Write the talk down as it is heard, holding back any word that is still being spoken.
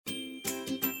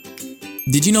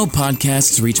Did you know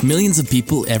podcasts reach millions of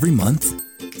people every month?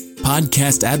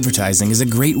 Podcast advertising is a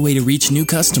great way to reach new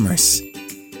customers.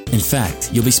 In fact,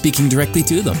 you'll be speaking directly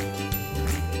to them.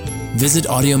 Visit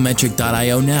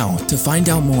Audiometric.io now to find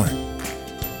out more.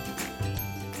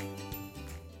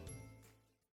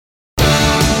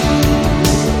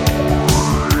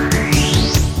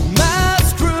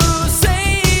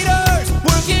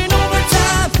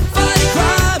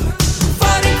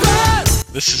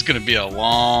 This is going to be a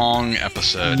long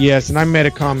episode. Yes, and I made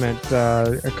a comment,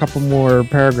 a couple more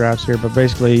paragraphs here, but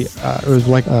basically it was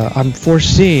like I'm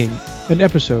foreseeing an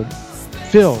episode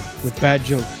filled with bad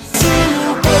jokes.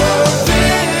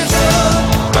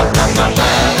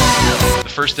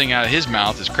 The first thing out of his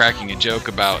mouth is cracking a joke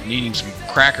about needing some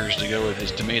crackers to go with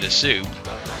his tomato soup.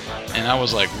 And I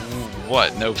was like,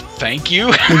 what? No, thank you?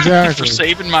 Exactly. For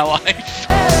saving my life?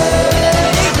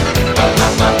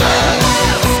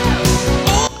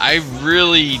 I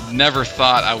really never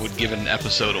thought I would give it an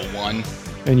episode a 1.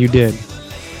 And you did.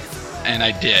 And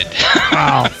I did.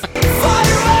 Wow.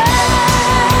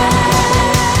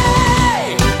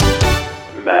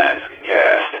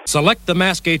 Maskcast. Select the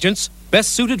mask agents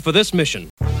best suited for this mission.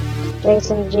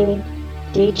 Jason G,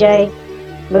 DJ,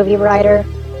 movie writer,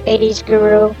 80s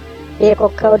guru, vehicle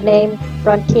codename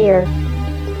Frontier.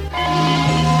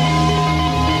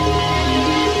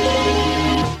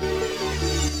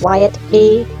 Wyatt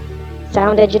B,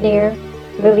 sound engineer,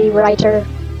 movie writer,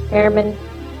 airman,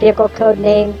 vehicle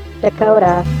codename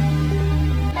Dakota.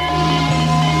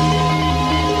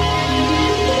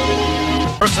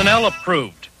 Personnel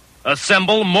approved.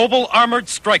 Assemble Mobile Armored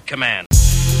Strike Command.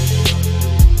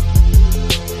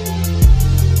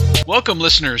 Welcome,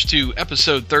 listeners, to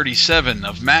episode 37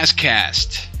 of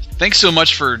Maskcast. Thanks so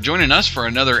much for joining us for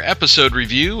another episode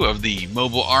review of the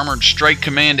Mobile Armored Strike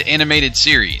Command animated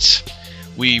series.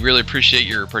 We really appreciate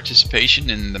your participation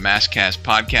in the Maskcast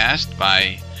podcast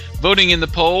by voting in the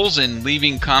polls and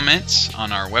leaving comments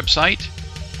on our website.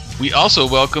 We also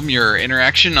welcome your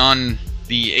interaction on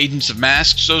the Agents of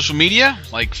Mask social media,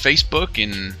 like Facebook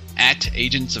and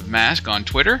 @AgentsOfMask on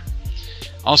Twitter.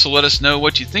 Also, let us know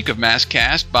what you think of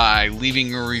Maskcast by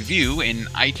leaving a review in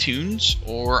iTunes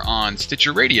or on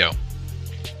Stitcher Radio.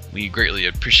 We greatly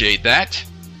appreciate that.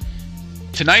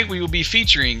 Tonight we will be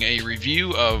featuring a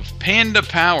review of Panda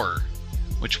Power,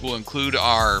 which will include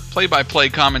our play-by-play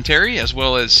commentary as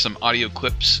well as some audio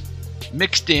clips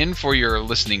mixed in for your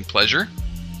listening pleasure.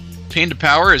 Panda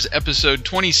Power is episode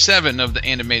 27 of the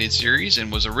animated series and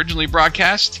was originally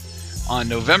broadcast on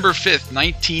November 5th,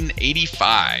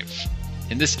 1985.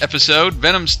 In this episode,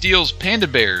 Venom steals panda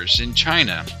bears in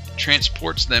China,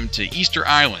 transports them to Easter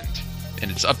Island,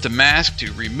 and it's up to Mask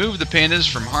to remove the pandas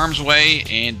from harm's way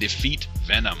and defeat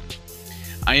Venom.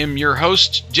 I am your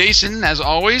host, Jason. As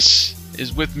always,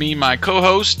 is with me my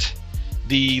co-host,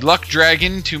 the Luck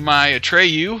Dragon to my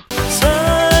Atreyu.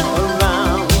 Turn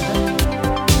around,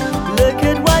 look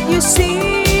at what you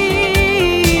see.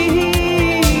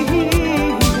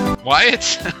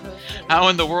 Wyatt, how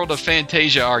in the world of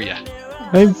Fantasia are you?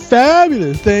 I'm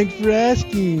fabulous. Thanks for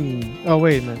asking. Oh,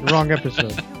 wait a minute. Wrong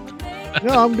episode.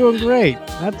 No, I'm doing great.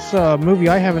 That's a movie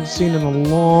I haven't seen in a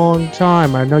long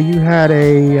time. I know you had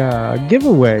a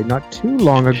giveaway not too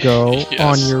long ago Yes.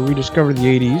 on your Rediscover the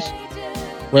 80s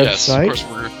website. Yes, of course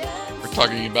we're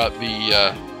talking about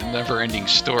the Never-Ending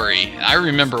Story. I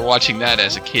remember watching that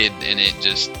as a kid and it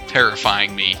just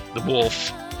terrifying me. The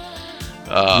wolf.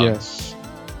 Yes.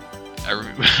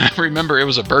 I remember it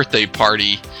was a birthday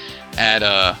party at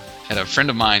a friend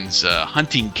of mine's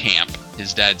hunting camp.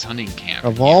 His dad's hunting camp.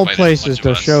 Of He all invited a places bunch of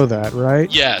to us. show that,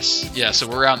 right? Yes, yeah. So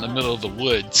we're out in the middle of the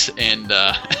woods, and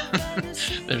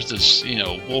there's this,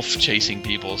 wolf chasing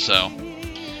people. So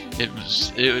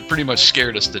it pretty much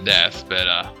scared us to death. But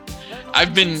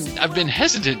I've been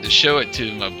hesitant to show it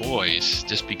to my boys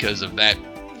just because of that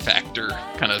factor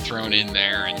kind of thrown in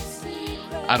there, and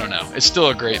I don't know. It's still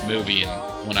a great movie,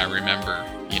 and when I remember,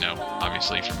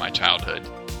 obviously from my childhood.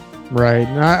 Right.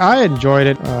 And I enjoyed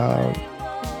it.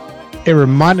 It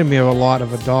reminded me of a lot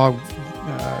of a dog,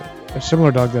 a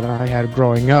similar dog that I had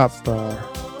growing up. I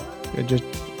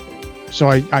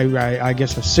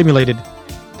guess I simulated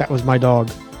that was my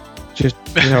dog, just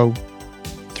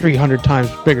 300 times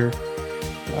bigger.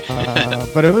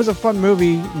 But it was a fun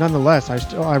movie nonetheless.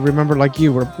 I remember, like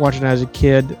you were watching it as a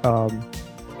kid. It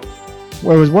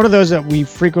was one of those that we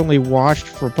frequently watched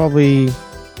for probably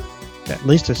at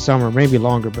least a summer, maybe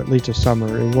longer, but at least a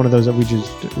summer. It was one of those that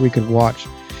we could watch.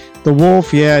 The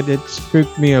wolf, yeah, it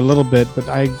spooked me a little bit, but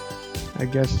I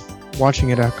guess watching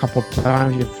it a couple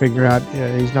times, you figure out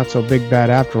he's not so big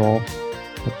bad after all.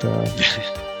 But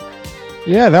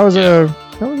yeah, that was a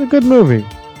good movie.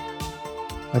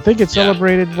 I think it Yeah.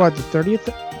 celebrated what, the 30th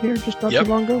year, just not Yep. too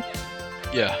long ago.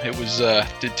 Yeah, it was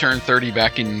did turn 30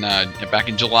 back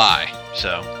in July.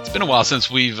 So it's been a while since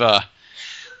we've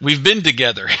been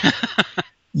together.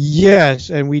 Yes,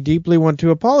 and we deeply want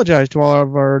to apologize to all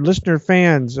of our listener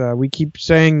fans. We keep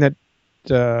saying that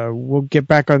we'll get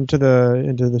back into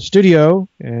the studio,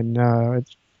 and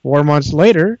it's 4 months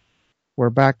later. We're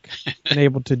back and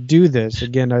able to do this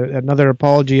again. Another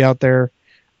apology out there.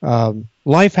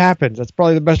 Life happens. That's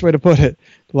probably the best way to put it.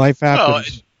 Life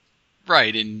happens.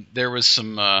 Right, and there was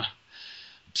some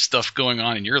stuff going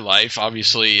on in your life.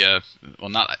 Obviously, well,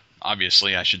 not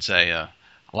obviously, I should say. A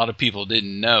lot of people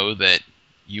didn't know that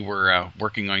you were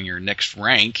working on your next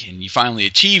rank, and you finally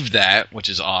achieved that, which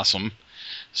is awesome.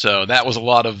 So that was a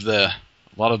lot of the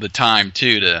time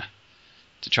too to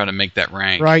try to make that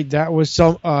rank. Right, that was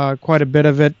quite a bit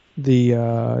of it.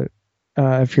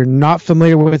 If you're not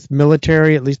familiar with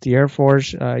military, at least the Air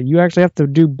Force, you actually have to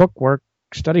do book work,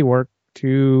 study work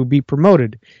to be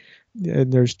promoted.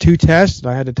 There's 2 tests,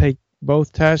 and I had to take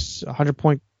both tests,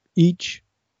 100-point each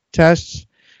tests.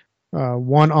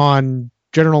 One on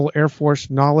general Air Force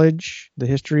knowledge, the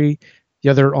history, the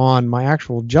other on my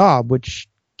actual job, which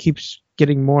keeps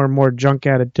getting more and more junk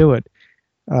added to it.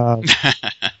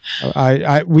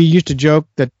 We used to joke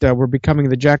that we're becoming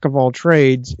the jack of all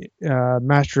trades,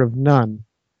 master of none.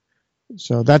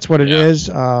 So that's what it is.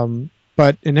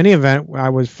 But in any event, I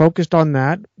was focused on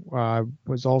that. I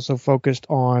was also focused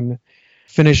on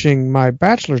finishing my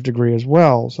bachelor's degree as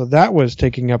well. So that was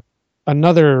taking up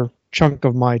another chunk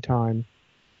of my time.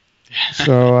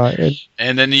 So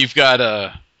and then you've got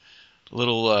a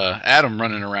little Adam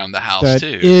running around the house that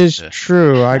too. That is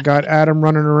true. I got Adam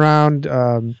running around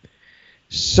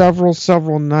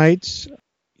several nights.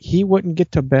 He wouldn't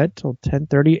get to bed till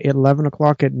 10:30, 11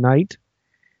 o'clock at night.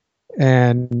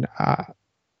 And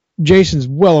Jason's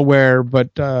well aware,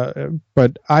 but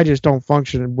I just don't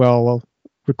function well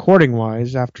recording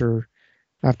wise after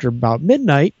about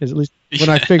midnight, at least when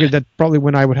I figured that probably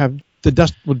when I would have the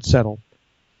dust would settle.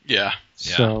 Yeah.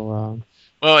 So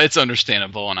well, it's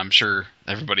understandable, and I'm sure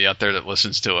everybody out there that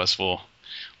listens to us will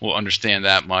understand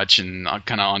that much. And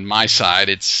kind of on my side,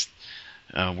 it's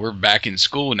we're back in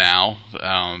school now.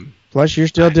 Plus, you're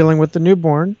still dealing with the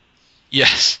newborn.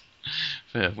 Yes,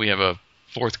 we have a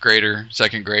 4th grader,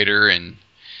 2nd grader, and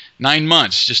 9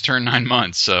 months. Just turned 9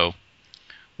 months, so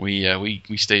we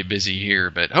stay busy here.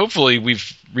 But hopefully,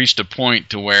 we've reached a point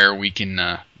to where we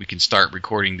can start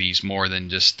recording these more than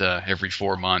just every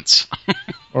 4 months.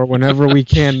 Or whenever we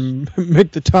can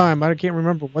make the time. I can't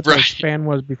remember what the span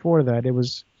was before that. It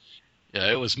was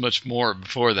much more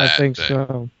before that. I think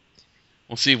so.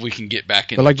 We'll see if we can get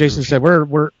back in. But like Jason said,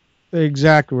 we're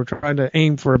trying to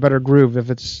aim for a better groove. If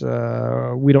it's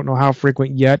we don't know how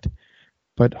frequent yet,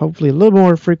 but hopefully a little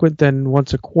more frequent than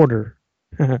once a quarter.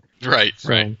 Right.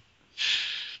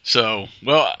 So,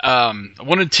 well, I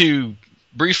wanted to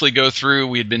briefly go through.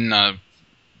 We had been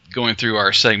going through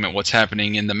our segment, what's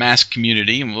happening in the mask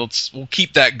community, and we'll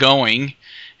keep that going.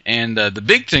 And the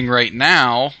big thing right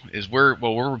now is we're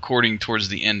recording towards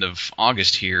the end of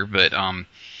August here, but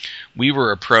we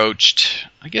were approached,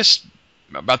 I guess,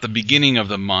 about the beginning of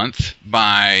the month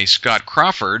by Scott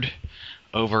Crawford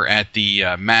over at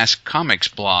the Mask Comics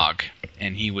blog,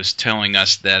 and he was telling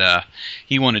us that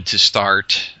he wanted to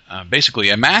start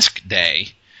basically a Mask Day,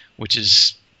 which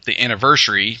is the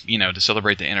anniversary, to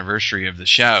celebrate the anniversary of the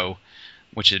show,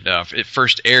 which it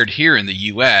first aired here in the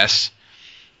U.S.,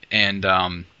 and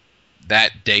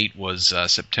that date was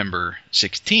September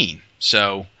 16.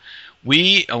 So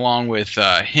we, along with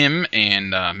him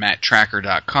and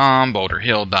MattTracker.com,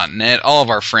 BoulderHill.net, all of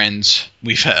our friends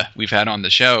we've had on the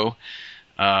show,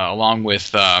 along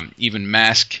with even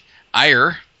Mask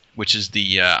Ire, which is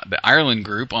the Ireland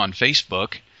group on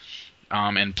Facebook,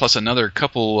 and plus another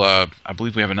couple. I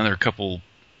believe we have another couple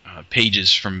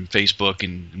pages from Facebook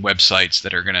and websites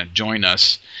that are going to join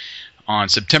us on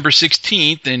September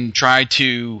 16th and try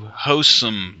to host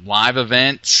some live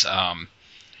events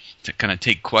to kind of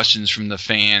take questions from the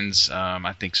fans.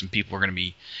 I think some people are going to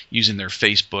be using their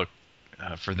Facebook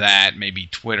for that, maybe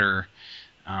Twitter,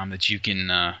 that you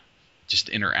can just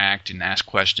interact and ask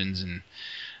questions,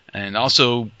 and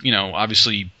also,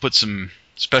 obviously put some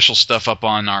special stuff up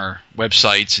on our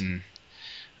websites and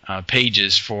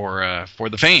pages for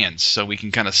the fans, so we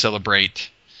can kind of celebrate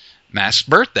Mask's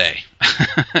birthday,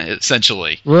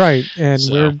 essentially. Right,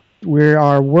 and we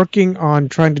are working on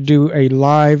trying to do a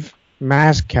live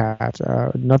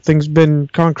Maskcast. Nothing's been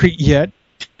concrete yet.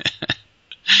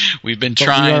 We've been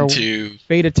trying to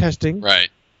beta testing. Right.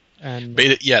 And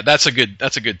Beta, yeah, that's a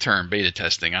good term. Beta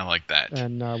testing. I like that.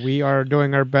 And we are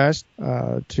doing our best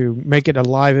to make it a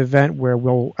live event where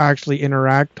we'll actually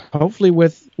interact, hopefully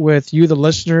with you, the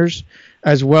listeners,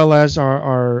 as well as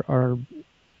our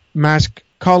mask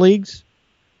colleagues,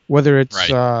 whether it's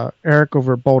Right. Eric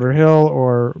over at Boulder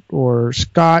Hill or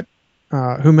Scott,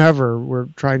 whomever. We're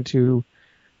trying to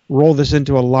roll this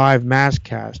into a live mask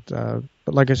cast.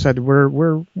 But like I said, we're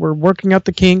working out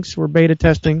the kinks. We're beta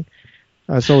testing.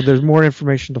 So there's more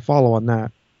information to follow on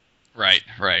that. Right.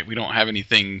 We don't have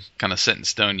anything kind of set in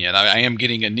stone yet. I am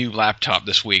getting a new laptop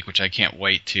this week, which I can't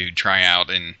wait to try out,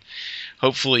 and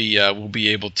hopefully we'll be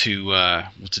able to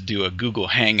do a Google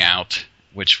Hangout,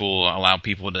 which will allow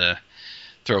people to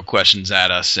throw questions at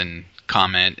us and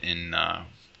comment and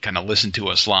kind of listen to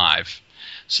us live.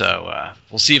 So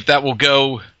we'll see if that will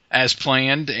go as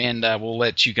planned, and we'll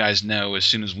let you guys know as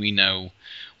soon as we know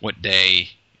what day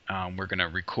we're going to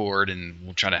record, and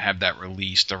we'll try to have that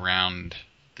released around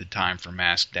the time for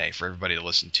Mask Day for everybody to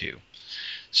listen to.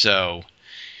 So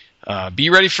be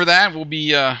ready for that. We'll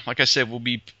be, like I said, we'll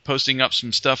be posting up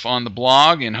some stuff on the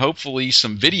blog and hopefully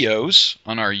some videos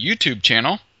on our YouTube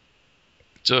channel.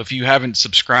 So if you haven't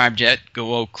subscribed yet,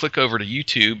 go click over to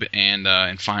YouTube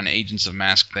and find Agents of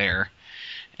Mask there.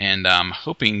 And I'm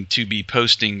hoping to be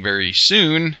posting very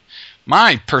soon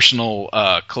my personal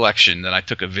collection that I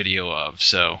took a video of.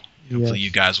 So hopefully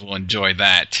you guys will enjoy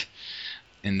that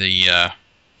in the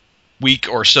week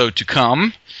or so to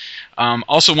come.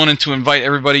 Also wanted to invite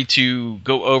everybody to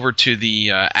go over to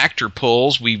the actor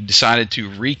polls. We've decided to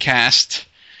recast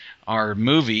our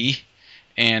movie,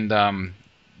 and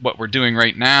what we're doing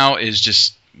right now is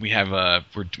just we're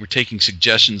taking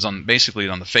suggestions on the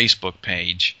Facebook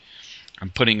page.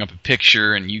 I'm putting up a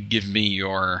picture, and you give me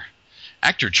your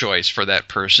actor choice for that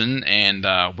person, and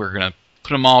we're going to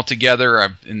put them all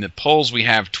together. In the polls, we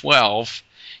have 12.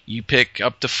 You pick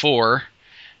up to 4,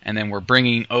 and then we're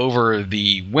bringing over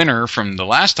the winner from the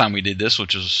last time we did this,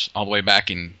 which was all the way back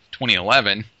in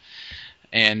 2011,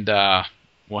 and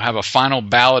we'll have a final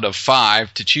ballot of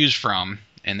 5 to choose from,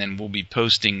 and then we'll be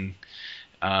posting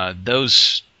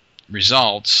those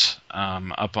results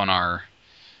up on our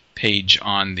page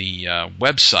on the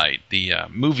website, the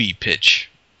movie pitch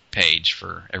page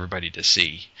for everybody to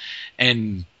see.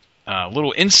 And a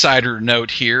little insider note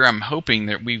here, I'm hoping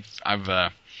that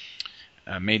I've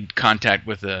made contact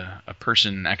with a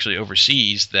person actually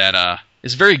overseas that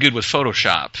is very good with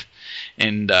Photoshop,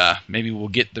 and maybe we'll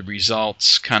get the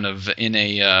results kind of in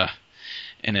a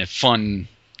fun,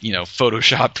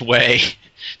 photoshopped way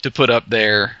to put up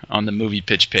there on the movie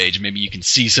pitch page. Maybe you can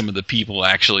see some of the people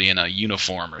actually in a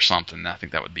uniform or something. I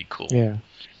think that would be cool. Yeah.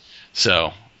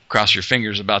 So cross your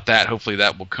fingers about that. Hopefully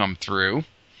that will come through.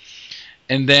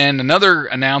 And then another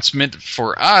announcement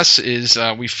for us is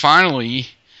we finally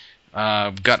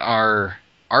got our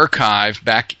archive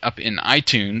back up in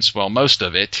iTunes. Well, most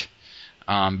of it.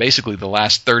 Basically the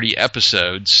last 30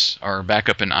 episodes are back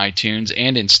up in iTunes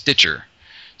and in Stitcher.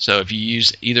 So if you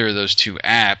use either of those two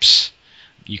apps,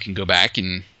 you can go back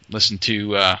and listen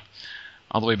to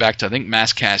all the way back to, I think,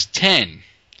 Maskcast 10.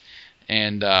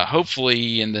 And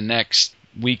hopefully in the next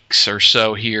weeks or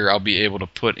so here, I'll be able to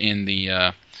put in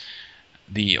the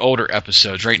older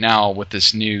episodes. Right now, with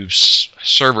this new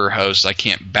server host, I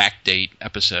can't backdate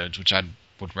episodes, which I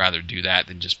would rather do that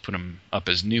than just put them up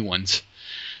as new ones.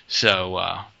 So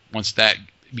once that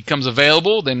becomes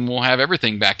available, then we'll have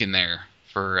everything back in there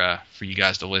for you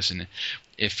guys to listen.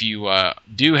 If you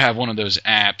do have one of those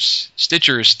apps,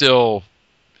 Stitcher is still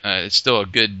it's still a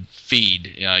good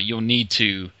feed. You'll need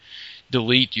to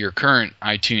delete your current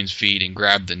iTunes feed and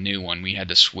grab the new one. We had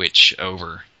to switch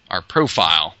over our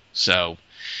profile. So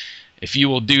if you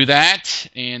will do that,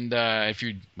 and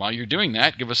while you're doing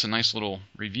that, give us a nice little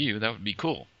review, that would be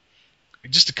cool.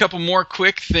 Just a couple more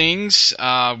quick things.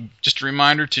 Just a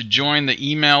reminder to join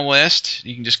the email list.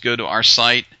 You can just go to our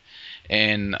site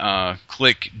and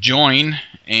click join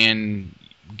and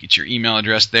get your email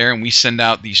address there, and we send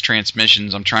out these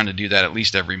transmissions. I'm trying to do that at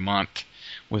least every month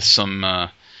with some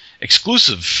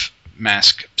exclusive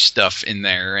mask stuff in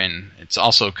there, and it's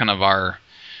also kind of our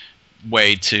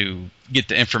way to get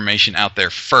the information out there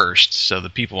first, so the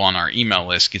people on our email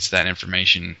list gets that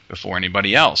information before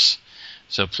anybody else.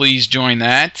 So please join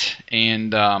that.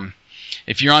 And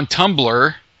if you're on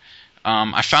Tumblr,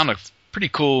 I found a pretty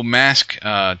cool mask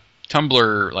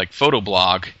Tumblr like photo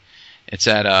blog. It's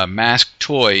at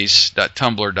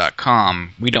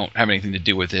masktoys.tumblr.com. We don't have anything to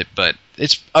do with it, but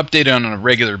it's updated on a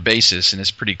regular basis, and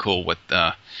it's pretty cool what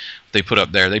they put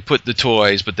up there. They put the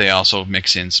toys, but they also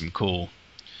mix in some cool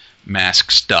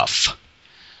mask stuff.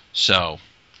 So,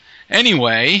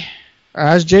 anyway,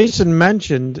 As Jason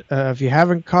mentioned, if you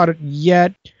haven't caught it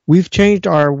yet, we've changed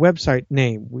our website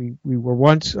name. We were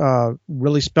once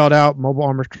really spelled out Mobile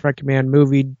Armor Strike Command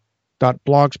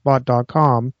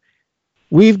movie.blogspot.com.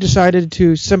 We've decided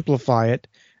to simplify it,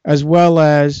 as well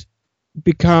as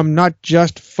become not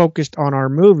just focused on our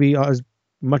movie as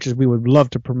much as we would love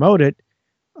to promote it.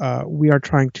 We are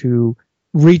trying to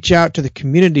reach out to the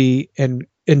community, and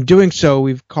in doing so,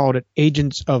 we've called it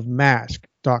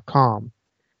agentsofmask.com.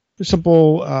 A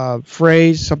simple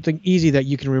phrase, something easy that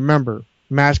you can remember.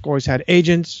 Mask always had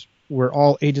agents. We're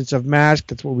all agents of Mask.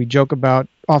 That's what we joke about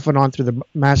off and on through the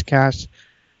Maskcast.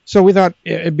 So we thought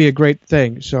it'd be a great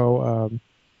thing. So,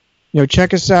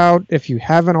 check us out if you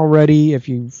haven't already. If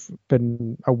you've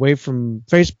been away from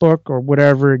Facebook or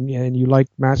whatever, and you like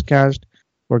Maskcast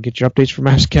or get your updates from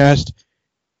Maskcast,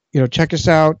 check us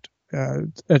out.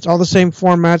 It's all the same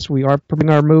formats. We are promoting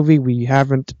our movie. We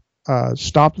haven't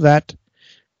stopped that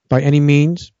by any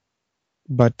means,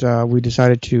 but we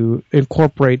decided to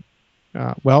incorporate,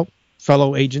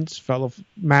 fellow agents, fellow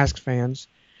Mask fans,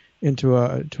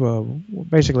 into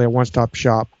basically a one-stop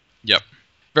shop. Yep,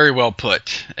 very well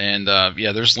put. And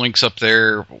there's links up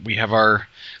there. We have our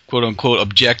quote-unquote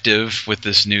objective with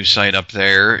this new site up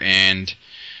there, and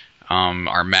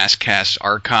our Maskcast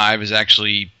archive is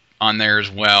actually on there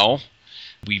as well.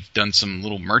 We've done some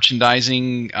little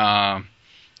merchandising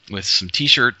with some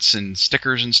t-shirts and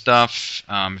stickers and stuff.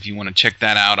 If you want to check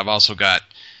that out, I've also got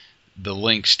the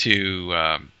links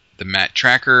to the Matt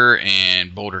Tracker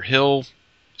and Boulder Hill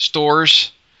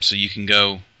stores, so you can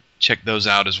go check those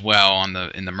out as well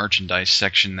in the merchandise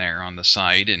section there on the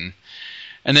site. And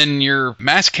then your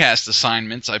Maskcast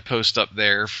assignments I post up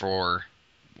there for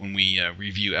when we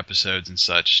review episodes and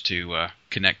such, to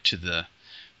connect to the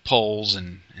polls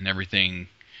and everything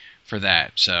for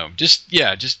that. So just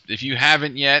if you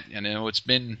haven't yet, I know it's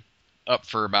been up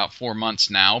for about 4 months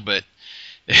now, but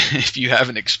if you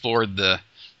haven't explored the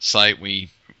site, we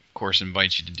of course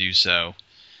invite you to do so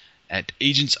at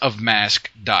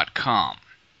agentsofmask.com.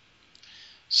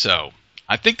 So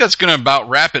I think that's going to about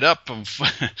wrap it up of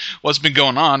what's been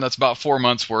going on. That's about 4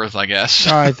 months worth, I guess.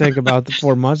 I think about the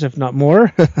 4 months, if not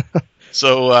more.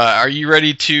 So are you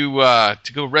ready to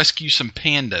go rescue some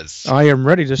pandas? I am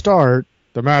ready to start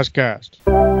the Maskcast.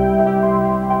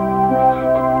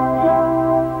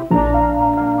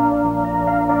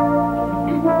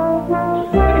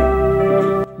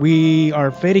 We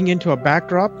are fading into a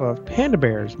backdrop of panda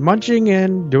bears munching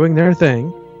and doing their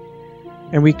thing.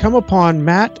 And we come upon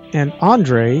Matt and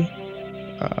Andre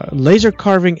laser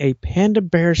carving a panda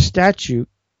bear statue,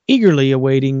 eagerly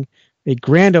awaiting a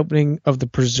grand opening of the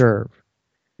preserve.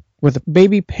 With a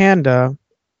baby panda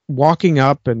walking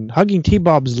up and hugging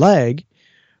T-Bob's leg,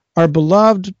 our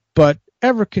beloved but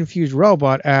ever-confused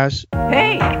robot asks,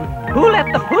 Hey, who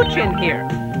let the pooch in here?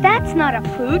 That's not a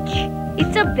pooch.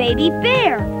 It's a baby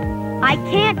bear. I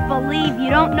can't believe you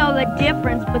don't know the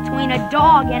difference between a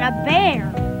dog and a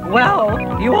bear.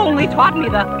 Well, you only taught me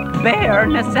the bare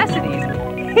necessities.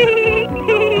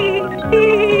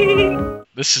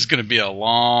 This is going to be a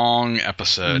long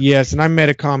episode. Yes, and I made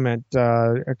a comment,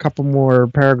 a couple more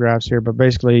paragraphs here, but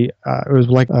basically it was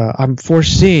like, I'm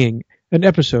foreseeing an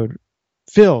episode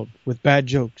filled with bad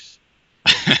jokes.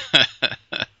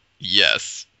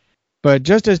 Yes. But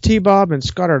just as T-Bob and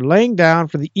Scott are laying down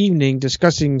for the evening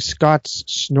discussing Scott's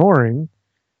snoring,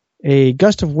 a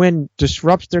gust of wind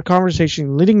disrupts their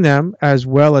conversation, leading them, as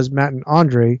well as Matt and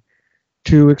Andre,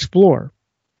 to explore.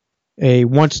 A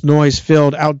once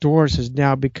noise-filled outdoors has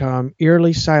now become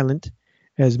eerily silent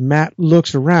as Matt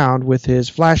looks around with his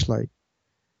flashlight.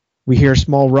 We hear a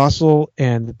small rustle,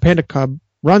 and the panda cub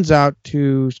runs out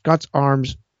to Scott's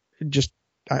arms just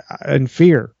in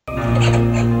fear.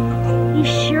 He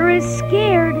sure is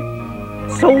scared.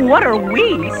 So what are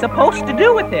we supposed to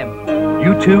do with him?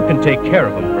 You two can take care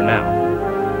of him for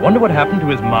now. Wonder what happened to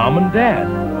his mom and dad.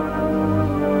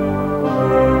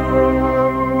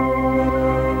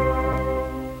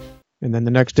 And then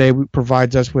the next day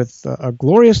provides us with a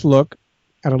glorious look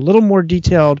at a little more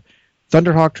detailed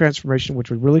Thunderhawk transformation,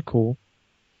 which was really cool,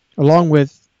 along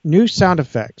with new sound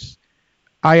effects.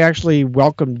 I actually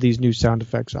welcomed these new sound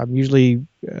effects. I'm usually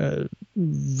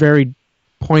very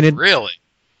pointed. Really?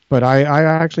 But I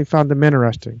actually found them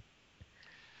interesting.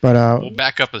 But we'll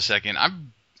back up a second. I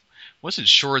wasn't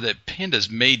sure that pandas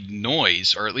made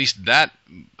noise, or at least that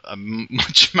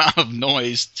much amount of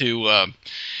noise to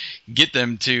get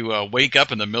them to wake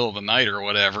up in the middle of the night or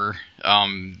whatever.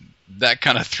 That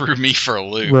kind of threw me for a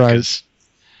loop, because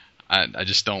I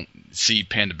just don't see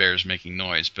panda bears making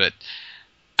noise. But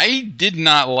I did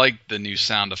not like the new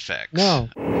sound effects. No.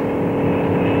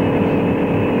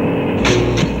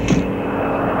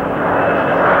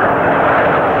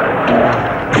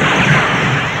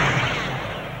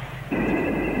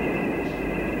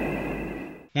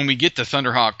 when we get to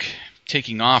Thunderhawk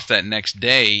taking off that next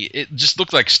day, it just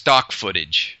looked like stock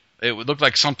footage. It would look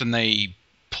like something they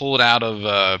pulled out of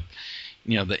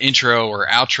the intro or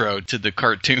outro to the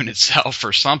cartoon itself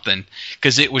or something,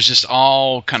 because it was just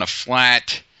all kind of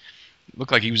flat. It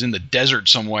looked like he was in the desert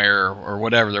somewhere or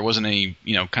whatever. There wasn't any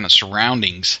kind of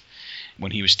surroundings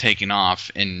when he was taking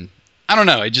off, and I don't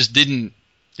know, it just it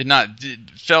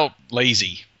felt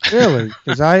lazy. Really?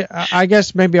 Because I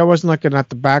guess maybe I wasn't looking at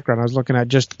the background. I was looking at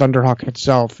just Thunderhawk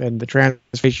itself, and the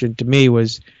transformation to me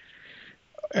was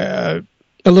a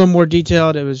little more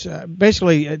detailed. It was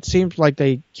basically, it seems like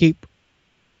they keep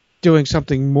doing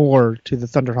something more to the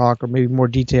Thunderhawk, or maybe more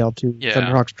detail to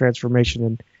Thunderhawk's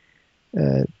transformation.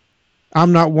 And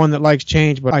I'm not one that likes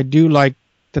change, but I do like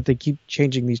that they keep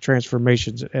changing these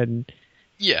transformations. And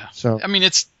so I mean,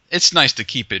 it's nice to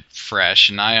keep it fresh,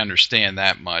 and I understand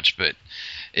that much, but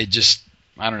it just,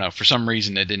 I don't know, for some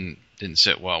reason it didn't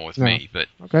sit well with me. But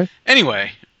okay.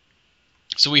 Anyway,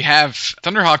 so we have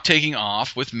Thunderhawk taking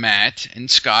off with Matt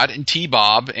and Scott and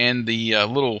T-Bob and the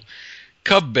little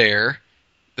cub bear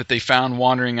that they found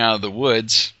wandering out of the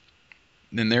woods.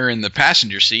 Then they're in the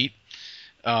passenger seat.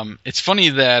 It's funny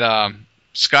that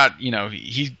Scott,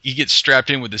 he gets strapped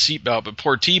in with the seatbelt, but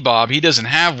poor T-Bob, he doesn't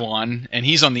have one, and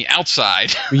he's on the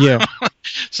outside. Yeah.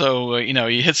 So,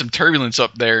 he hit some turbulence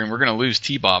up there, and we're going to lose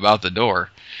T-Bob out the door.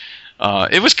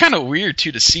 It was kind of weird,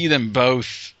 too, to see them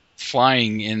both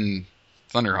flying in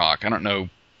Thunderhawk. I don't know.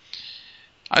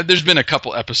 There's been a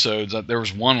couple episodes. There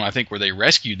was one, I think, where they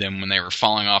rescued them when they were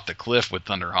falling off the cliff with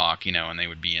Thunderhawk, and they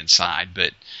would be inside.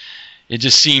 But it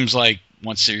just seems like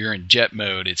once you're in jet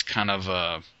mode, it's kind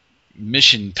of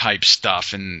mission type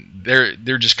stuff, and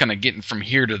they're just kind of getting from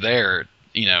here to there,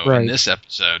 in this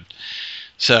episode.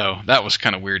 So that was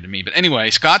kind of weird to me. But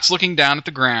anyway, Scott's looking down at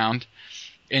the ground,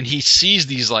 and he sees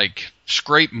these like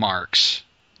scrape marks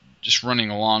just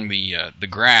running along the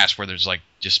grass where there's like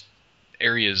just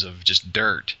areas of just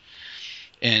dirt.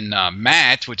 And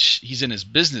Matt, which he's in his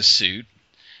business suit,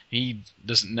 he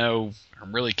doesn't know or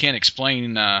really can't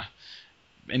explain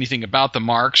anything about the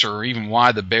marks or even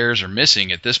why the bears are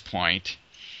missing at this point.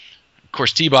 Of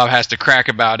course, T-Bob has to crack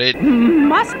about it.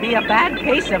 Must be a bad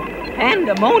case of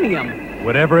pandemonium.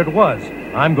 Whatever it was,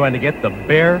 I'm going to get the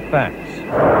bare facts.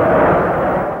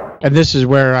 And this is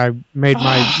where I made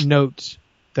my notes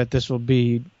that this will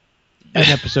be an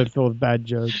episode full of bad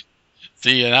jokes.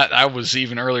 See, I was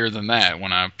even earlier than that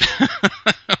when I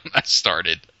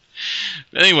started.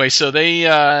 Anyway, so they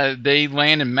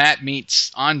land, and Matt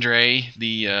meets Andre,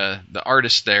 the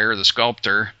artist there, the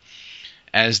sculptor,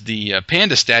 as the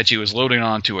panda statue is loading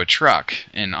onto a truck,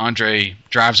 and Andre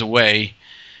drives away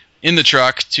in the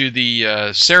truck to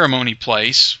the ceremony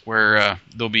place where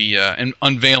they'll be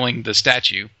unveiling the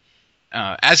statue.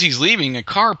 As he's leaving, a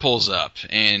car pulls up,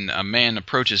 and a man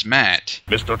approaches Matt.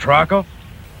 Mr. Tracker,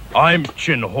 I'm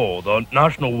Chin Ho, the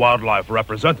National Wildlife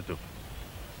Representative.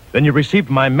 Then you received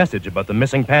my message about the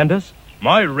missing pandas?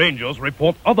 My rangers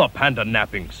report other panda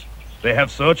nappings. They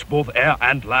have searched both air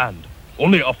and land.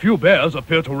 Only a few bears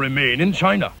appear to remain in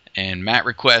China. And Matt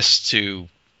requests to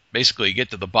basically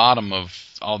get to the bottom of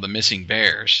all the missing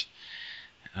bears.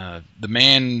 The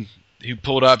man who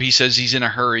pulled up, he says he's in a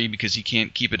hurry because he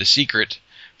can't keep it a secret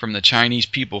from the Chinese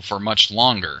people for much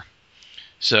longer.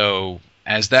 So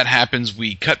as that happens,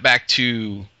 we cut back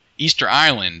to Easter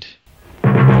Island.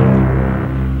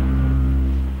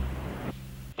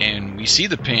 And we see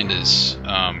the pandas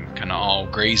kind of all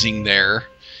grazing there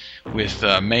with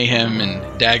Mayhem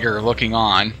and Dagger looking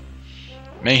on.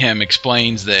 Mayhem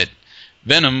explains that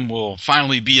Venom will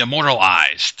finally be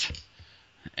immortalized.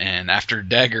 And after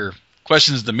Dagger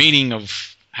questions the meaning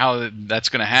of how that's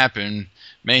going to happen,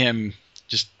 Mayhem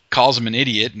just calls him an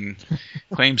idiot and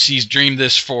claims he's dreamed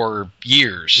this for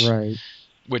years. Right.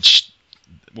 Which,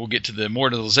 we'll get to the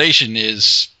immortalization,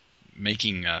 is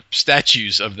making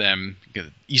statues of them.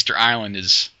 Easter Island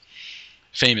is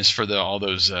famous for all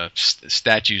those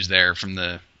statues there from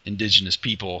the indigenous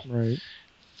people. Right.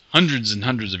 Hundreds and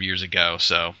hundreds of years ago.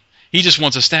 So he just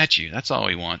wants a statue. That's all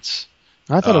he wants.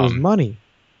 I thought it was money.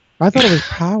 I thought it was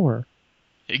power.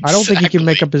 Exactly. I don't think he can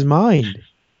make up his mind.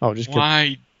 Oh, just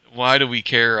why do we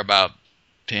care about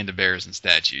panda bears and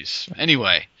statues?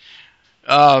 Anyway,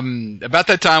 about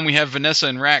that time we have Vanessa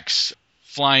and Rex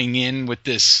flying in with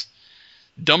this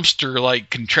dumpster-like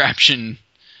contraption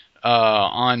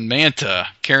on Manta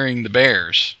carrying the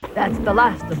bears. That's the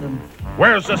last of them.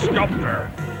 Where's the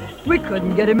sculptor? We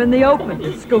couldn't get him in the open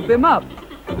to scoop him up.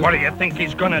 What do you think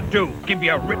he's gonna do? Give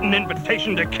you a written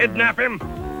invitation to kidnap him?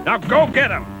 Now go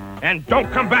get him, and don't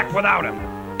come back without him.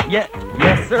 Yes,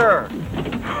 sir.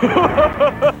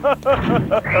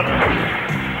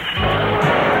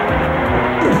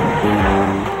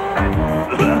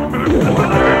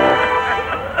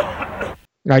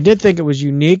 And I did think it was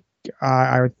unique.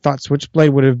 I thought Switchblade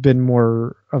would have been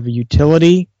more of a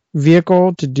utility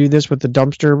vehicle to do this with the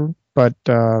dumpster, but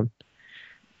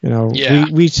Yeah.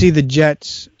 we see the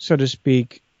jets, so to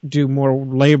speak, do more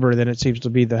labor than it seems to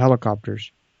be the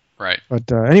helicopters. Right. But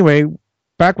anyway,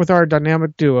 back with our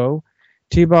dynamic duo,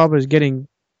 T-Bob is getting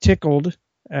tickled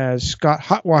as Scott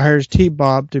hotwires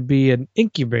T-Bob to be an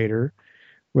incubator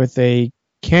with a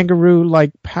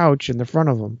kangaroo-like pouch in the front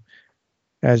of him.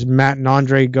 As Matt and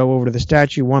Andre go over to the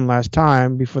statue one last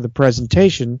time before the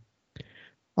presentation,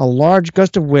 a large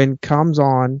gust of wind comes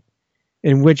on,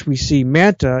 in which we see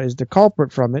Manta is the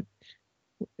culprit from it,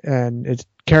 and it's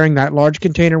carrying that large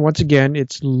container once again.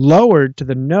 It's lowered to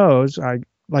the nose. I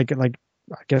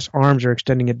guess arms are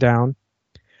extending it down.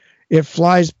 It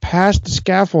flies past the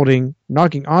scaffolding,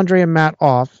 knocking Andre and Matt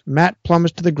off. Matt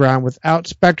plummets to the ground without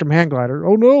Spectrum hand glider.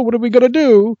 Oh no, what are we gonna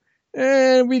do?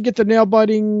 And we get the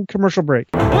nail-biting commercial break.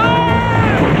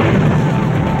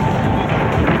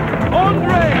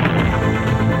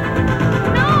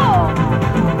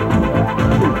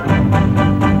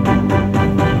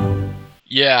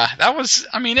 Yeah, that was,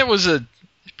 it was a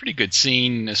pretty good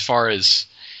scene as far as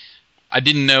I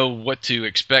didn't know what to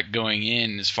expect going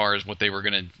in as far as what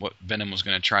Venom was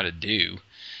going to try to do.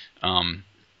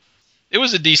 It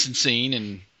was a decent scene,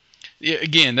 and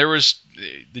again, there was,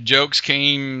 the jokes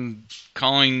came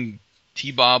calling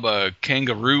T-Bob a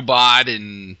kangaroo bot,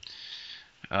 and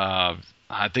I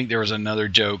think there was another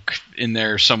joke in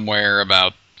there somewhere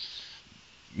about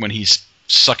when he's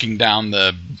sucking down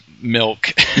the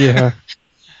milk. Yeah.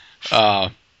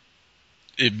 About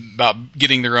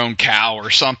getting their own cow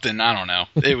or something. I don't know.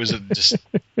 It was just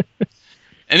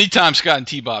anytime Scott and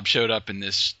T-Bob showed up in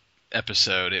this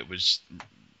episode,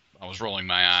 I was rolling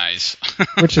my eyes.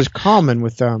 Which is common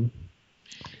with them.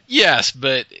 Yes,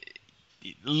 but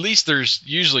at least there's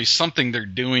usually something they're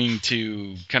doing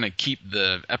to kind of keep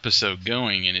the episode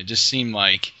going, and it just seemed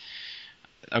like,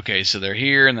 okay, so they're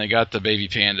here and they got the baby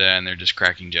panda and they're just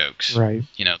cracking jokes, right?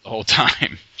 The whole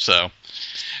time. So,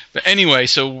 but anyway,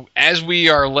 so as we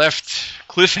are left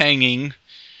cliffhanging,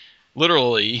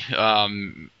 literally,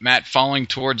 Matt falling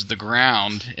towards the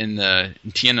ground in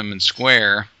Tiananmen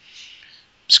Square,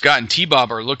 Scott and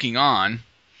T-Bob are looking on.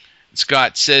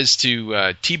 Scott says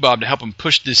to T-Bob to help him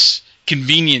push this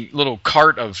convenient little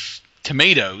cart of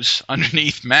tomatoes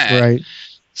underneath Matt. Right.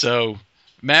 So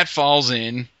Matt falls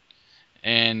in,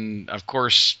 and of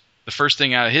course, the first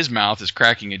thing out of his mouth is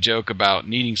cracking a joke about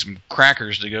needing some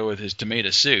crackers to go with his tomato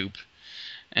soup.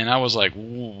 And I was like,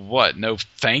 what? No,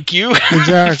 thank you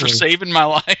Exactly. for saving my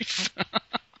life.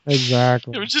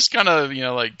 Exactly. It was just kind of,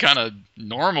 kind of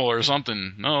normal or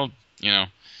something. No,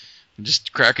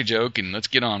 just crack a joke and let's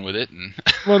get on with it. And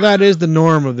well, that is the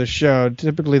norm of the show.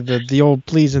 Typically, the old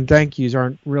please and thank yous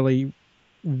aren't really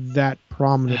that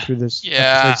prominent through this.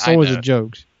 Yeah, it's always the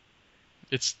jokes.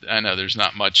 I know there's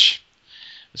not much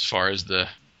as far as the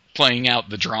playing out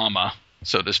the drama,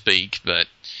 so to speak. But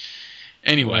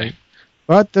anyway. Right.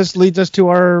 But this leads us to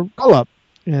our call-up.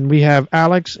 And we have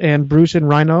Alex and Bruce and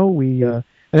Rhino. And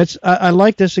it's I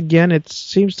like this again. It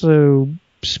seems to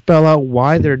spell out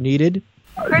why they're needed.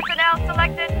 Personnel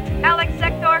selected: Alex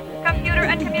Sector, computer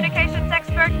and communications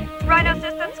expert, Rhino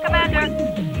Systems commander.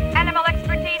 Animal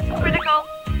expertise critical.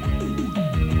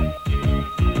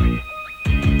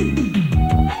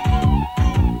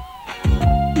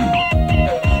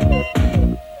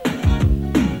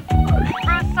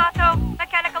 Bruce Sato,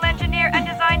 mechanical engineer and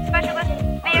design specialist.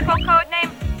 Vehicle code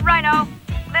name Rhino.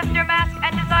 Lifter mask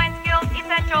and design skills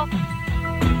essential.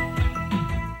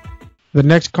 The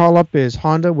next call-up is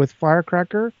Honda with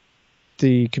Firecracker.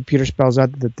 The computer spells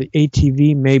out that the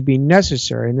ATV may be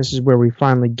necessary, and this is where we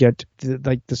finally get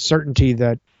the certainty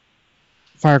that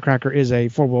Firecracker is a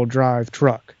four-wheel drive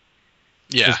truck.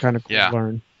 Yeah, it's kind of cool to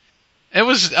learn. It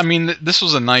was. This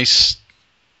was a nice.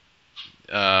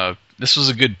 This was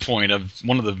a good point of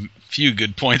one of the few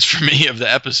good points for me of the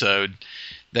episode,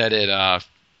 that it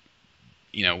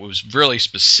was really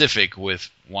specific with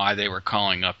why they were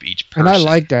calling up each person. And I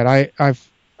like that. I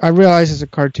realize it's a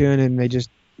cartoon and they just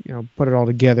put it all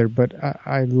together, but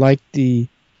I like the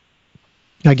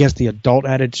adult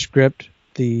added script,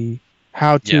 the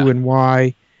how to and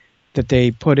why that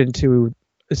they put into.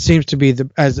 It seems to be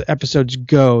as the episodes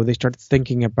go, they start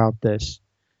thinking about this,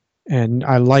 and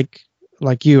I like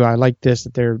this,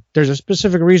 that there's a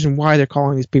specific reason why they're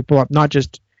calling these people up, not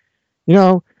just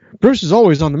Bruce is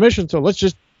always on the mission, so let's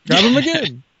just grab him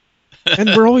again.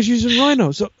 And we're always using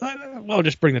Rhino, so I'll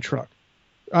just bring the truck.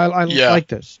 I like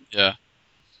this. Yeah.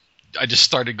 I just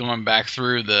started going back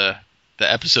through the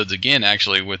episodes again,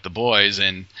 actually, with the boys,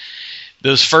 and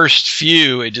those first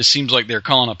few, it just seems like they're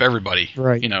calling up everybody.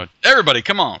 Right. You know, everybody,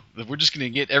 come on. We're just going to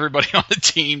get everybody on the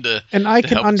team to. And I to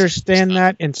can help us understand do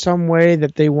that in some way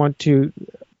that they want to,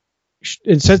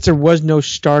 and since there was no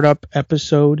startup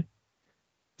episode,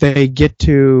 they get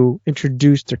to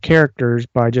introduce their characters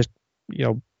by just,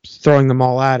 throwing them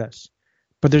all at us.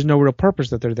 But there's no real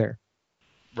purpose that they're there.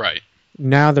 Right.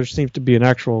 Now there seems to be an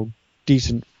actual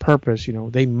decent purpose.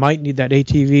 They might need that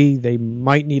ATV. They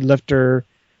might need lifter.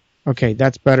 Okay,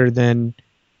 that's better than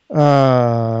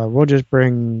we'll just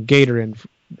bring Gator in.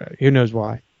 Who knows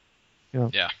why?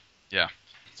 Yeah.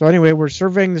 So anyway, we're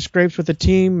surveying the scrapes with the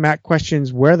team. Matt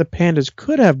questions where the pandas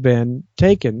could have been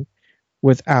taken,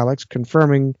 with Alex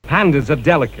confirming Pandas are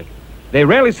delicate. They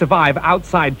rarely survive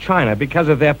outside China because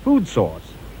of their food source.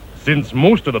 Since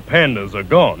most of the pandas are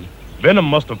gone, Venom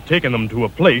must have taken them to a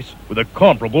place with a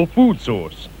comparable food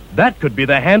source. That could be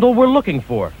the handle we're looking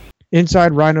for.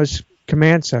 inside Rhino's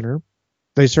command center.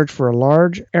 They search for a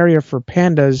large area for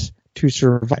pandas to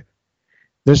survive.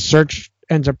 This search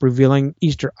ends up revealing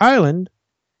Easter Island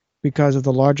because of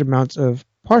the large amounts of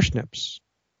parsnips.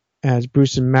 As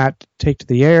Bruce and Matt take to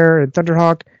the air in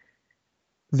Thunderhawk,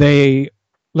 they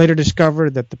later discover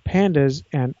that the pandas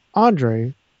and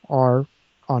Andre are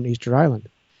on Easter Island.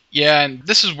 Yeah, and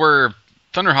this is where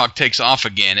Thunderhawk takes off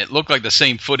again. It looked like the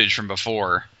same footage from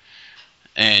before.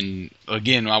 And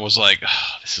again, I was like,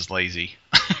 oh, this is lazy.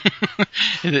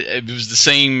 It was the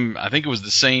same, I think it was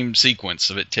the same sequence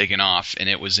of it taking off, and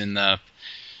it was there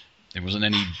wasn't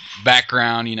any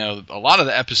background. A lot of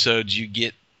the episodes you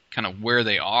get kind of where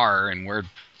they are and where,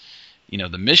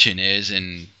 the mission is,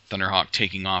 and Thunderhawk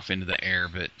taking off into the air,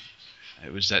 but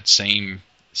it was that same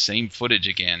footage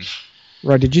again.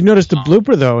 Right. Did you notice the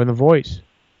blooper, though, in the voice?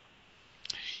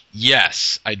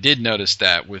 Yes, I did notice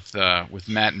that with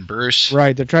Matt and Bruce.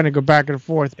 Right, they're trying to go back and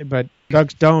forth, but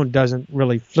Doug Stone doesn't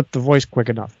really flip the voice quick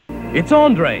enough. It's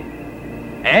Andre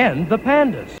and the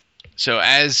pandas. So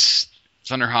as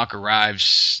Thunderhawk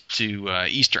arrives to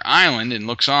Easter Island and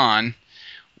looks on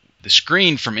the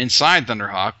screen from inside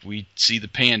Thunderhawk, we see the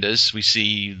pandas, we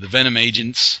see the Venom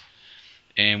agents,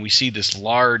 and we see this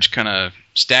large kind of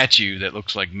statue that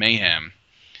looks like Mayhem.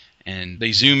 And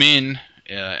they zoom in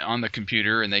on the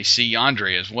computer, and they see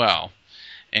Andre as well.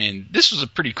 And this was a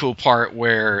pretty cool part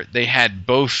where they had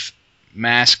both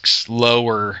masks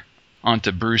lower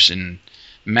onto Bruce and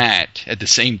Matt at the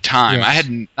same time. Yes. I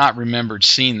had not remembered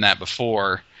seeing that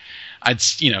before. I'd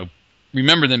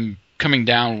remember them coming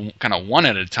down kind of one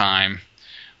at a time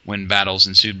when battles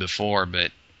ensued before,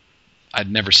 but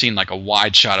I'd never seen like a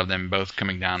wide shot of them both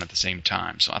coming down at the same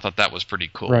time. So I thought that was pretty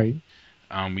cool. Right.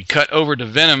 We cut over to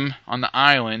Venom on the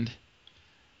island.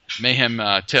 Mayhem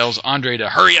tells Andre to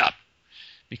hurry up,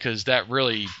 because that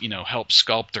really, helps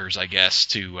sculptors, I guess,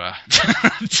 to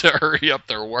to hurry up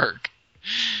their work.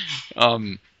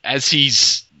 As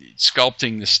he's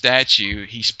sculpting the statue,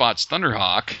 he spots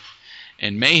Thunderhawk,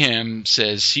 and Mayhem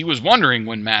says he was wondering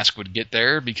when Mask would get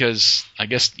there, because I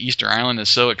guess Easter Island is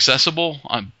so accessible.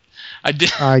 I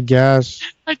guess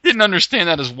I didn't understand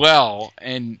that as well,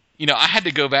 and I had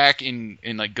to go back and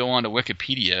like go onto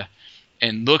Wikipedia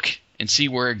and look and see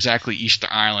where exactly Easter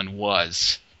Island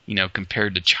was,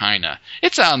 compared to China.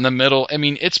 It's out in the middle. I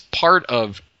mean, it's part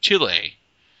of Chile.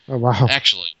 Oh, wow.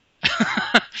 Actually.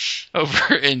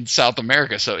 Over in South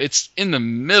America. So it's in the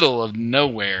middle of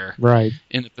nowhere. Right.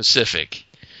 In the Pacific.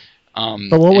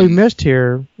 But what we missed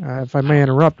here, if I may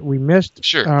interrupt, we missed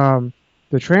sure.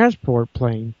 The transport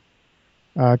plane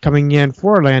coming in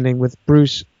for a landing with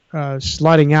Bruce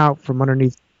sliding out from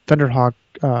underneath Thunderhawk,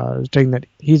 saying that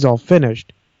he's all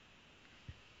finished.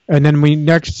 And then we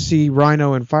next see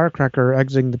Rhino and Firecracker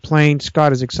exiting the plane.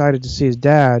 Scott is excited to see his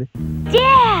dad.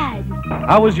 Dad!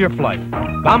 How was your flight?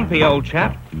 Bumpy, old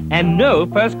chap. And no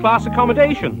first-class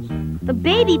accommodations. The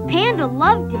baby panda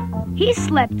loved it. He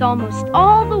slept almost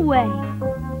all the way.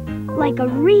 Like a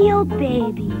real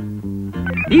baby.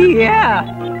 Yeah!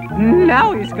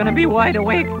 Now he's gonna be wide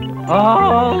awake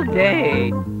all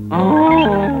day.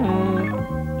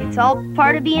 Oh. It's all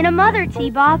part of being a mother,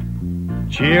 T-Bob.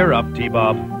 Cheer up,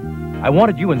 T-Bob. I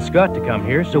wanted you and Scott to come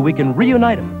here so we can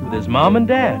reunite him with his mom and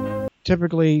dad.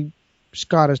 Typically,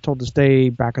 Scott is told to stay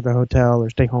back at the hotel or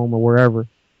stay home or wherever.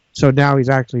 So now he's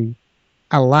actually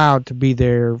allowed to be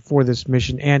there for this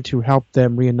mission and to help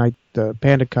them reunite the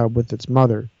panda cub with its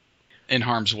mother. In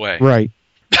harm's way. Right.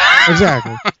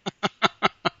 Exactly.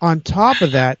 On top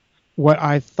of that, what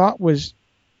I thought was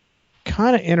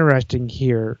kind of interesting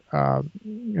here,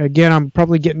 again, I'm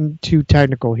probably getting too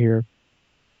technical here,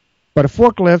 but a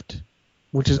forklift,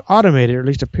 which is automated, or at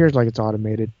least appears like it's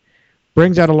automated,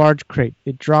 brings out a large crate.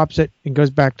 It drops it and goes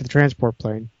back to the transport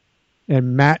plane.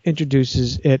 and Matt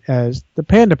introduces it as the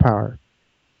Panda Power.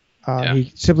 Yeah.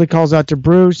 He simply calls out to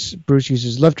Bruce. Bruce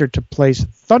uses Lifter to place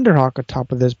Thunderhawk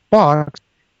atop of this box.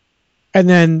 And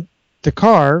then the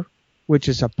car, which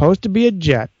is supposed to be a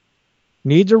jet,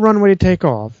 needs a runway to take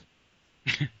off.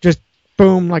 Just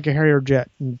boom, like a Harrier jet,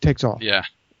 and takes off. Yeah.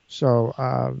 So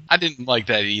I didn't like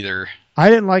that either. I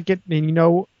didn't like it. And, you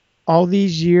know, all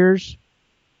these years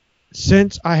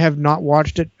since I have not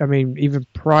watched it, I mean, even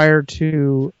prior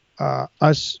to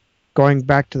us going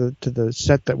back to the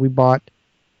set that we bought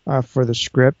for the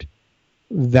script,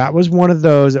 that was one of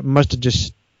those that must have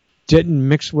just didn't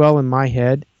mix well in my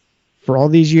head for all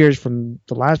these years, from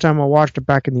the last time I watched it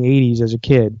back in the 80s as a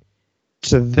kid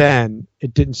to then.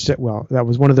 It didn't sit well. That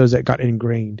was one of those that got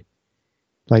ingrained.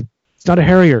 Like, it's not a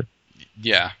Harrier.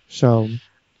 Yeah. So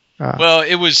well,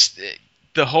 it was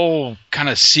the whole kind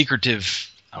of secretive,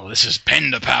 oh, this is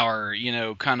Panda Power, you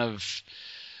know, kind of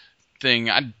thing.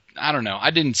 I don't know.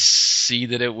 I didn't see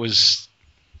that it was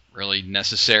really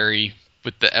necessary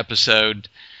with the episode.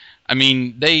 I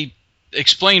mean, they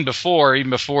explained before, even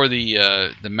before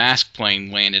the mask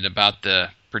plane landed, about the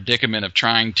predicament of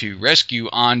trying to rescue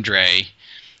Andre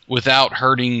without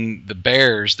hurting the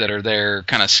bears that are there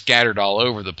kind of scattered all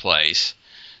over the place.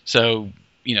 So,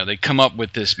 you know, they come up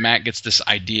with this, Matt gets this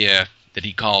idea that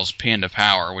he calls Panda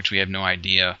Power, which we have no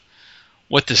idea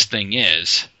what this thing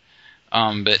is.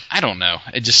 But I don't know.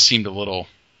 It just seemed a little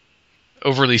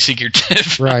overly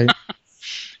secretive. Right.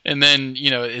 And then,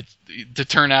 you know, to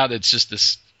turn out it's just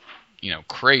this, you know,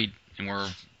 crate, and we're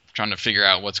trying to figure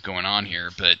out what's going on here.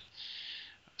 But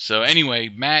so anyway,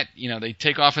 Matt, you know, they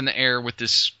take off in the air with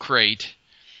this crate.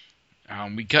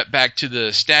 We cut back to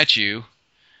the statue.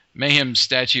 Mayhem's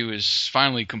statue is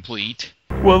finally complete.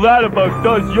 Well, that about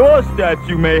does your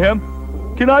statue,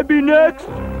 Mayhem. Can I be next?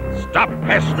 Stop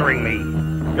pestering me.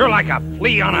 You're like a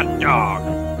flea on a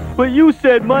dog. But you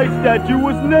said my statue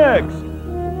was next.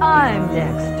 I'm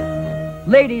next.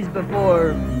 Ladies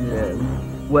before...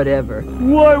 whatever.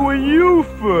 Why were you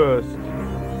first?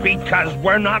 Because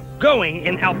we're not going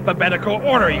in alphabetical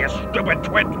order, you stupid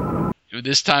twit.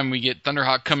 This time we get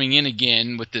Thunderhawk coming in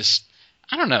again with this,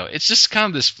 I don't know, it's just kind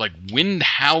of this like wind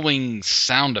howling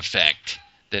sound effect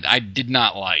that I did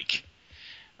not like.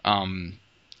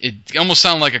 It almost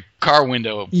sounded like a car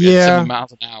window at 70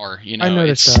 miles an hour. You know, I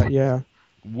noticed that, yeah.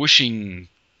 Whooshing,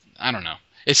 I don't know.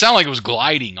 It sounded like it was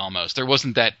gliding almost. There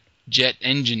wasn't that jet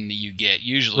engine that you get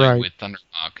usually with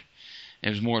Thunderhawk. It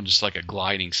was more just like a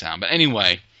gliding sound. But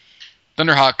anyway,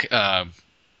 Thunderhawk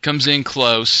comes in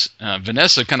close.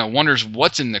 Vanessa kind of wonders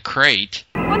what's in the crate.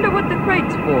 Wonder what the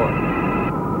crate's for.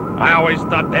 I always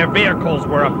thought their vehicles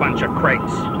were a bunch of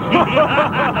crates.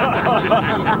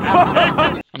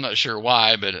 I'm not sure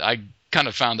why, but I kind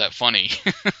of found that funny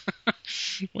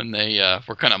when they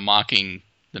were kind of mocking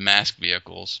the mask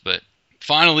vehicles. But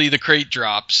finally the crate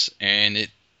drops and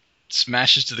it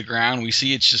smashes to the ground. We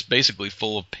see it's just basically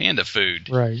full of panda food.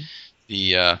 Right.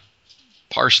 The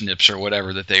parsnips or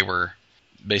whatever that they were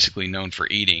basically known for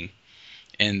eating.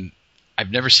 And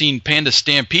I've never seen panda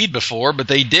stampede before, but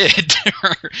they did.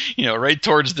 You know, right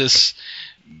towards this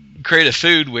crate of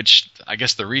food, which I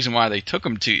guess the reason why they took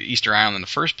them to Easter Island in the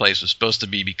first place was supposed to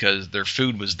be because their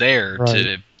food was there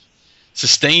to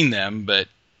sustain them, but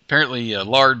apparently a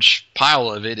large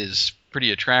pile of it is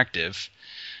pretty attractive.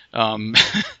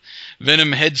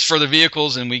 Venom heads for the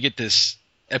vehicles, and we get this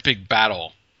epic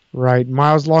battle. Right.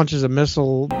 Miles launches a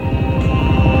missile.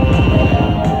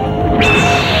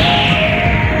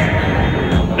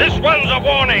 This one's a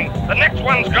warning. The next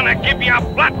one's gonna give you a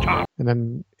flat top. And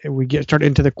then we start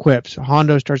into the quips.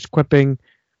 Hondo starts quipping,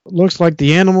 looks like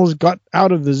the animals got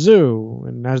out of the zoo.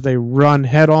 And as they run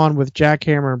head on with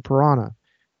Jackhammer and Piranha,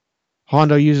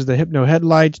 Hondo uses the hypno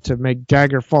headlights to make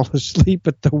Dagger fall asleep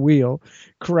at the wheel,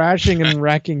 crashing and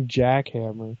wrecking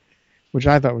Jackhammer, which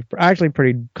I thought was actually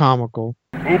pretty comical.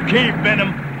 Okay,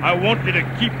 Venom, I want you to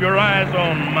keep your eyes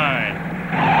on mine.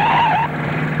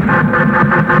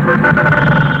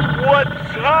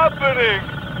 What's happening?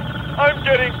 I'm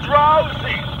getting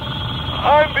drowsy.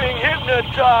 I'm being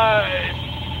hypnotized.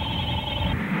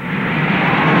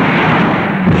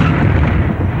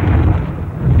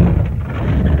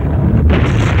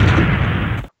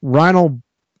 Rhino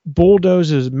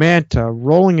bulldozes Manta,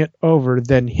 rolling it over,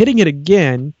 then hitting it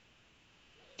again,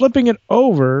 flipping it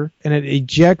over, and it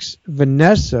ejects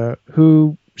Vanessa,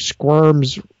 who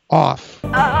squirms off.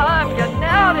 I'm getting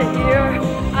out of here.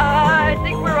 I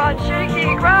think we're on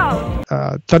shaky ground.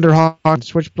 Thunderhawk and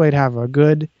Switchblade have a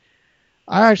good...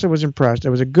 I actually was impressed.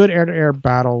 It was a good air-to-air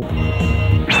battle.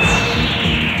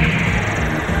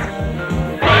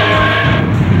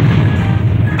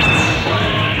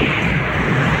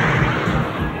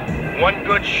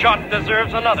 good shot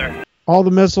deserves another. All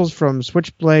the missiles from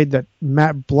Switchblade that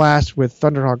Matt blasts with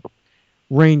Thunderhawk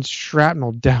rain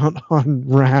shrapnel down on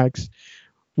Rax,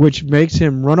 which makes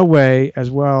him run away as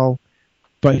well.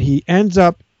 But he ends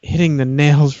up hitting the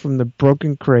nails from the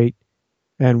broken crate.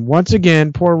 And once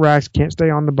again, poor Rax can't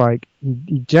stay on the bike.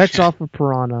 He jets off of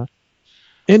Piranha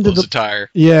into the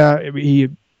tire. Yeah, he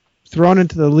thrown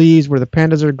into the leaves where the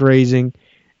pandas are grazing,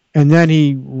 and then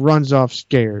he runs off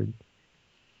scared.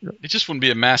 It just wouldn't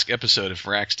be a Mask episode if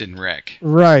Rax didn't wreck.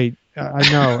 Right. I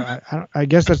know. I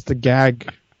guess that's the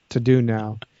gag to do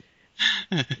now.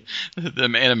 The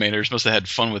animators must have had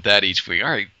fun with that each week. All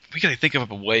right, we got to think of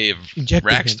a way of Injecting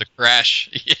Rax him. to crash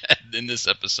in this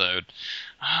episode.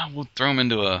 We'll throw him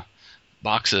into a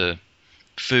box of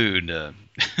food.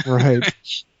 Right.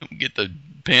 Get the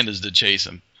pandas to chase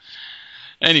him.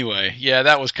 Anyway, yeah,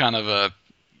 that was kind of a...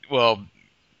 Well,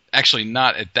 actually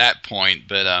not at that point,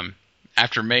 but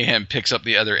after Mayhem picks up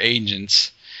the other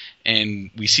agents, and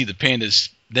we see the pandas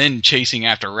then chasing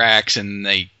after Rax, and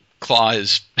they claw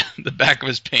the back of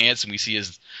his pants, and we see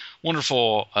his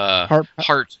wonderful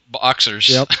heart boxers.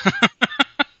 Yep.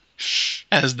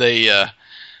 as they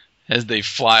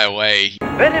fly away.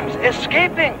 Venom's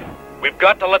escaping. We've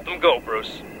got to let them go,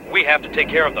 Bruce. We have to take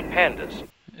care of the pandas.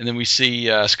 And then we see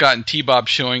Scott and T-Bob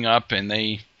showing up, and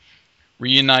they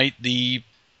reunite the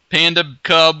panda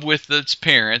cub with its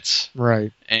parents.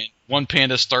 Right. And one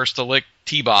panda starts to lick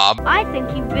T-Bob. I think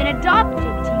you've been adopted,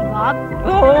 T-Bob.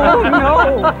 Oh,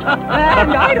 no!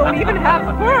 And I don't even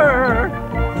have fur!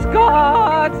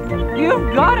 Scott!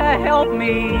 You've gotta help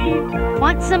me!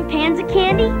 Want some Panza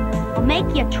candy? I'll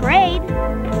make you a trade.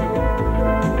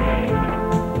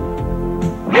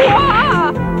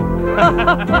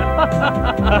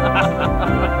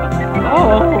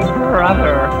 Oh,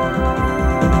 brother.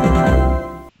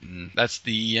 That's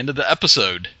the end of the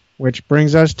episode. Which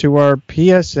brings us to our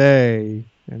PSA.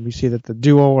 And we see that the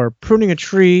duo are pruning a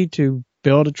tree to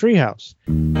build a treehouse.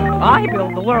 I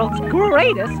build the world's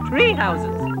greatest tree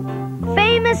houses.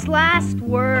 Famous last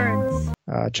words.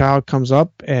 A child comes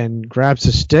up and grabs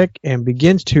a stick and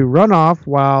begins to run off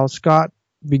while Scott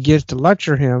begins to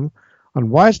lecture him on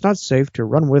why it's not safe to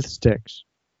run with sticks,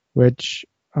 which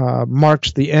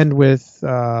marks the end with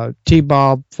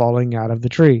T-Bob falling out of the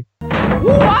tree.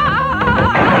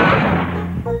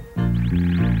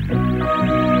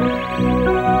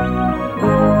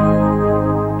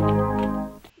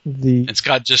 And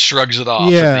Scott just shrugs it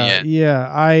off at the end.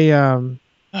 Yeah,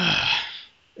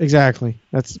 exactly.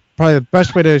 That's probably the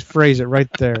best way to phrase it right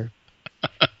there.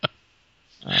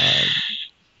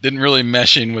 Didn't really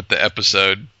mesh in with the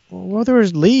episode. Well, there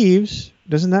was leaves.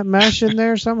 Doesn't that mesh in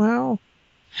there somehow?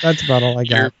 That's about all I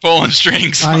got. You're pulling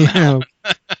strings. I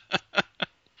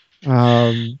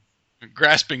am.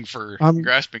 Grasping for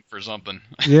something.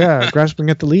 Yeah, grasping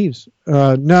at the leaves.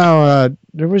 No,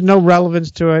 there was no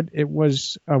relevance to it. It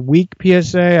was a weak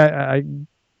PSA. I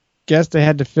guess they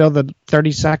had to fill the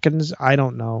 30 seconds. I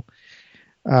don't know.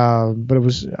 But it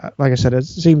was, like I said, it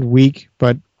seemed weak.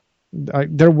 But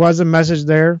there was a message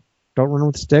there. Don't run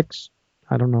with sticks.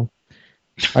 I don't know.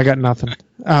 I got nothing.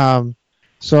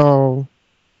 So,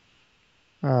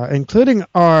 including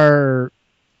our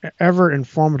ever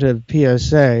informative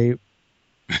PSA,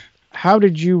 how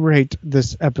did you rate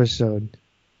this episode?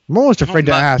 I'm almost afraid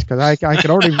to ask because I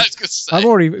could already.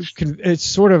 It's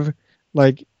sort of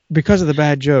like because of the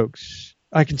bad jokes,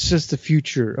 I can sense the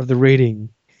future of the rating.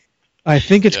 I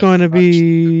think it's going to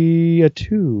be a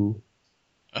 2.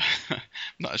 I'm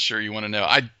not sure you want to know.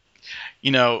 I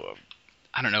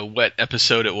don't know what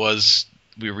episode it was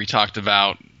we talked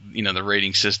about, the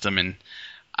rating system, and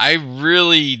I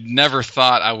really never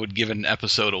thought I would give an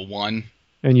episode a 1.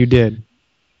 And you did.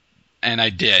 And I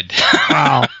did.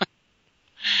 Wow.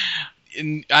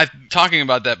 And talking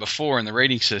about that before in the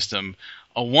rating system,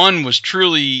 a 1 was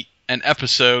truly an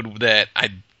episode that I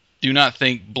do not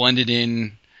think blended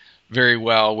in very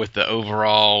well with the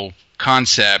overall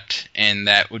concept, and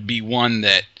that would be one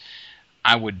that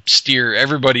I would steer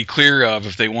everybody clear of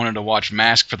if they wanted to watch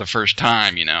Mask for the first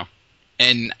time,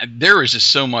 And there was just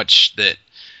so much that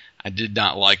I did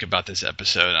not like about this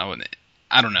episode.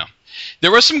 I don't know.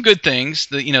 There were some good things.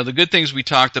 The good things we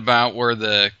talked about were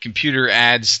the computer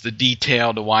adds the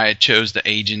detail to why it chose the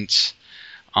agents.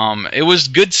 It was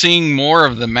good seeing more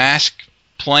of the Mask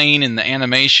plane and the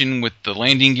animation with the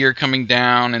landing gear coming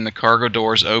down and the cargo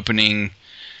doors opening.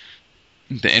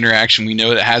 The interaction, we know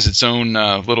that it has its own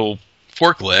little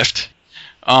forklift.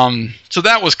 So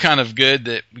that was kind of good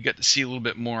that we got to see a little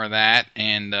bit more of that.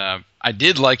 And I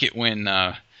did like it when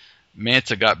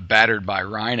Manta got battered by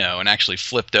Rhino and actually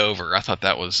flipped over. I thought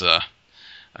that was a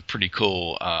pretty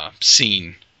cool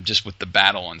scene. just with the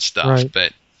battle and stuff. Right.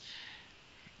 But,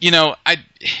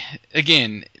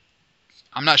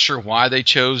 I'm not sure why they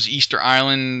chose Easter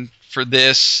Island for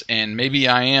this, and maybe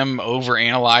I am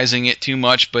overanalyzing it too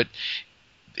much, but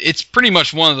it's pretty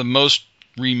much one of the most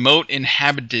remote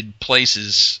inhabited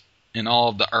places in all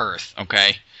of the Earth,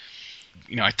 okay?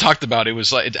 I talked about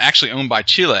it's actually owned by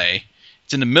Chile.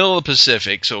 It's in the middle of the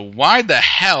Pacific, so why the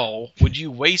hell would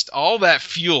you waste all that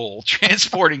fuel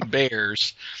transporting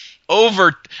bears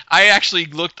over... I actually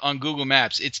looked on Google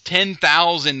Maps. It's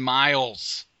 10,000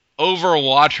 miles over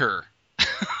water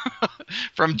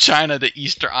from China to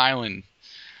Easter Island.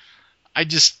 I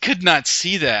just could not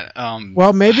see that.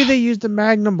 Well, maybe they used the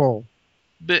Magnum Bowl.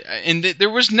 There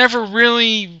was never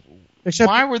really...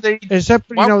 why were they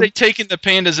taking the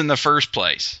pandas in the first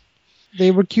place?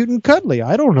 They were cute and cuddly.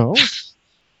 I don't know.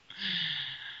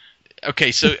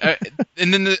 Okay, so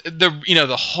and then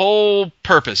the whole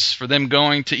purpose for them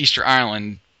going to Easter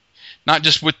Island, not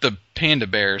just with the panda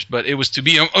bears, but it was to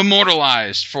be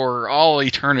immortalized for all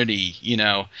eternity.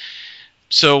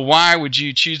 So why would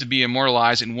you choose to be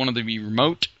immortalized in one of the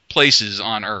remote places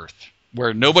on Earth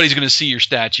where nobody's going to see your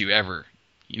statue ever?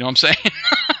 You know what I'm saying?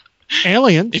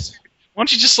 Aliens. Why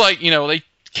don't you just they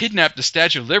kidnapped the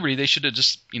Statue of Liberty? They should have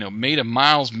just made a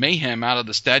Miles Mayhem out of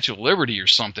the Statue of Liberty or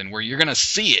something, where you're going to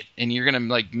see it and you're going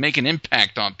to make an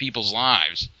impact on people's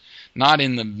lives, not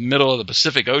in the middle of the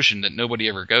Pacific Ocean that nobody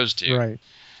ever goes to. Right.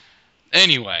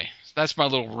 Anyway, that's my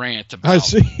little rant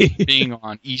about being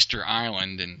on Easter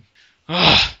Island, and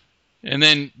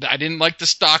then I didn't like the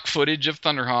stock footage of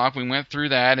Thunderhawk. We went through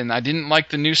that, and I didn't like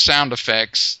the new sound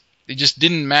effects. They just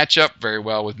didn't match up very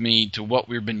well with me to what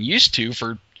we've been used to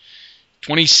for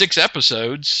 26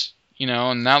 episodes,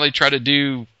 and now they try to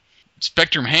do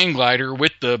Spectrum Hang Glider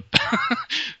with the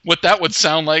what that would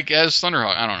sound like as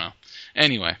Thunderhawk. I don't know.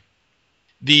 Anyway,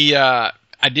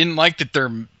 I didn't like that their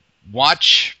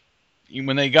watch,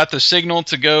 when they got the signal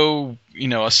to go,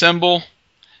 assemble,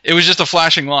 it was just a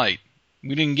flashing light.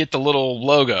 We didn't get the little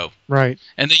logo. Right.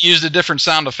 And they used a different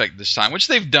sound effect this time, which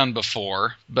they've done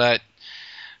before, but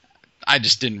I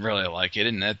just didn't really like it.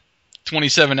 And that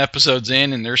 27 episodes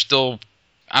in, and they're still,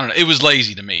 I don't know, it was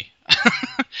lazy to me.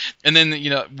 And then,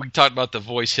 we talked about the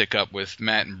voice hiccup with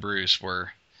Matt and Bruce,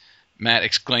 where Matt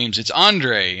exclaims, "It's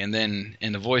Andre," and then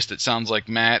in a voice that sounds like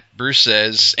Matt, Bruce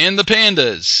says, "And the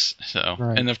pandas." So,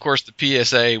 right. And of course the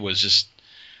PSA was just,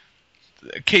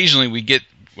 occasionally we get,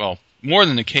 well, more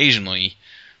than occasionally,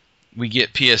 we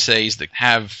get PSAs that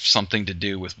have something to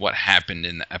do with what happened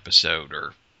in the episode,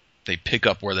 or they pick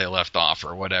up where they left off,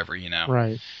 or whatever,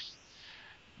 Right.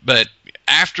 But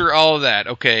after all of that,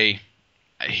 okay,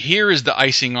 here is the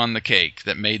icing on the cake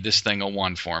that made this thing a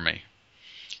 1 for me.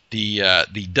 The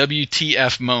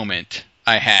WTF moment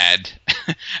I had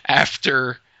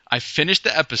after I finished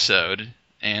the episode,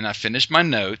 and I finished my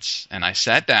notes, and I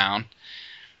sat down,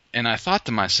 and I thought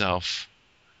to myself,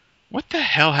 what the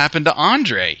hell happened to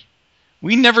Andre?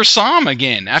 We never saw him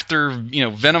again after,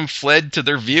 Venom fled to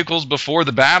their vehicles before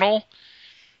the battle.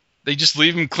 They just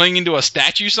leave him clinging to a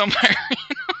statue somewhere.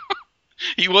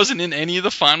 He wasn't in any of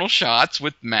the final shots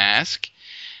with Mask.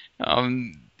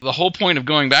 The whole point of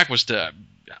going back was to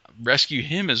rescue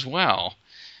him as well.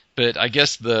 But I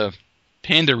guess the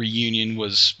panda reunion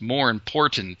was more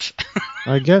important.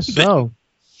 I guess so.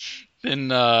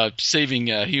 Than saving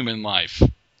a human life.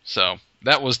 So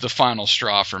that was the final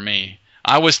straw for me.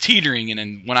 I was teetering, and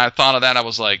then when I thought of that, I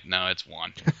was like, no, it's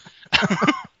 1.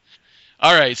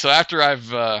 All right, so after I've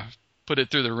put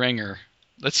it through the ringer,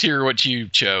 let's hear what you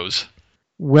chose.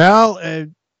 Well,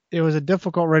 it was a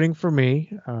difficult rating for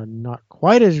me. Not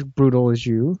quite as brutal as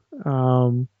you,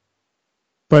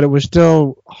 but it was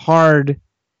still hard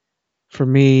for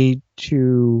me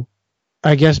to,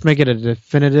 I guess, make it a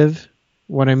definitive.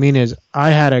 What I mean is,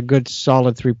 I had a good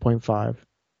solid 3.5.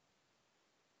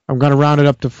 I'm going to round it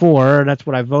up to 4. That's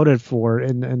what I voted for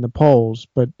in the polls,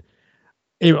 but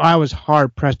I was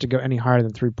hard pressed to go any higher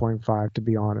than 3.5, to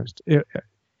be honest.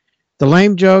 The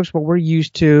lame jokes, what we're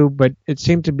used to, but it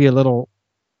seemed to be a little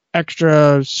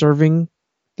extra serving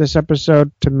this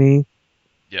episode to me.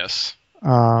 Yes.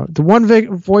 The one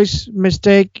voice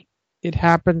mistake, it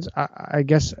happens. I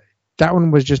guess that one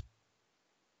was just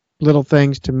little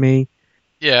things to me.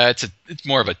 Yeah, it's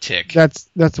more of a tick. That's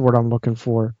the word I'm looking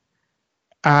for.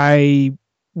 I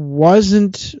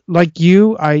wasn't like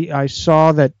you. I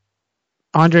saw that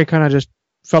Andre kind of just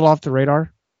fell off the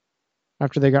radar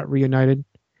after they got reunited.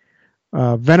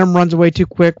 Venom runs away too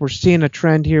quick. We're seeing a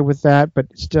trend here with that, but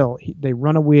still, they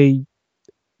run away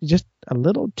just a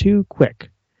little too quick.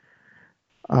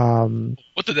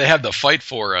 What did they have to fight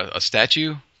for? A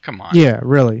statue? Come on. Yeah,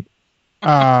 really.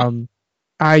 I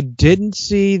I didn't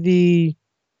see the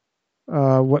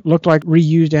what looked like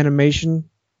reused animation.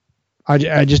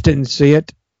 I just didn't see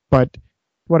it. But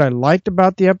what I liked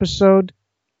about the episode,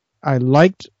 I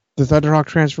liked the Thunderhawk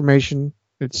transformation.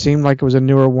 It seemed like it was a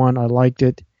newer one. I liked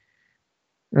it.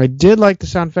 I did like the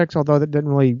sound effects, although that didn't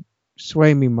really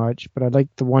sway me much. But I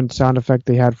liked the one sound effect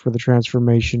they had for the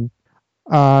transformation.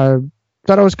 Thought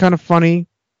it was kind of funny.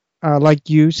 Like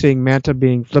you, seeing Manta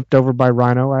being flipped over by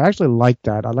Rhino. I actually liked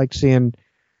that. I like seeing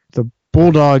the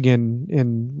bulldog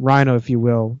in Rhino, if you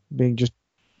will, being just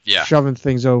shoving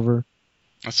things over.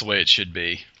 That's the way it should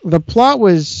be. The plot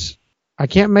was, I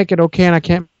can't make it okay, and I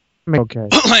can't make it okay.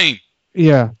 Lame.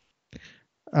 Yeah.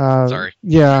 Sorry.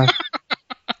 Yeah.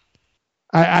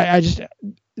 I just,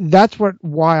 that's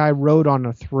why I wrote on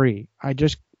a 3.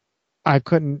 I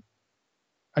couldn't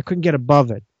get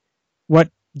above it. What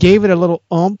gave it a little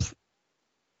oomph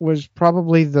was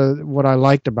probably what I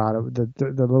liked about it,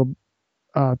 the little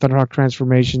Thunderhawk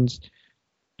transformations.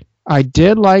 I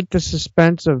did like the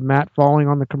suspense of Matt falling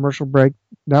on the commercial break.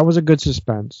 That was a good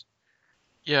suspense.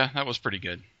 Yeah, that was pretty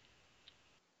good.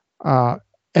 And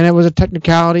it was a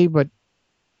technicality, but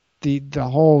the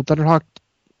whole Thunderhawk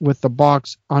with the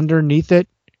box underneath it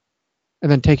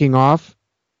and then taking off,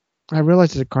 I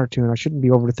realized it's a cartoon. I shouldn't be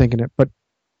overthinking it, but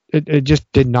it just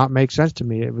did not make sense to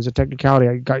me. It was a technicality.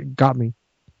 It got me.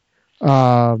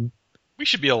 We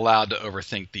should be allowed to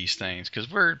overthink these things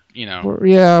because we're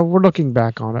looking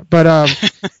back on it, but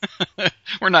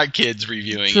we're not kids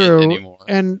reviewing true. It anymore.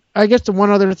 And I guess the one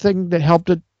other thing that helped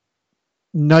it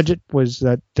nudge it was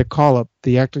that the call up,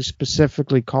 they actually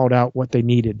specifically called out what they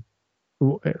needed.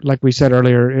 Like we said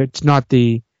earlier, it's not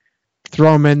the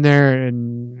throw them in there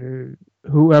and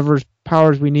whoever's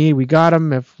powers we need, we got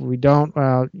them. If we don't,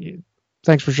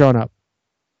 thanks for showing up.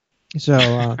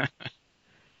 So,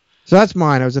 so that's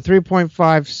mine. It was a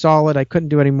 3.5 solid. I couldn't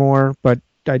do any more, but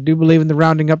I do believe in the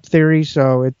rounding up theory.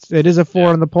 So it is a 4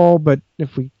 on the poll, but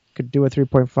if we could do a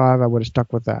 3.5, I would have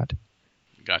stuck with that.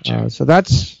 Gotcha. So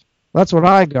that's what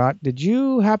I got. Did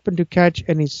you happen to catch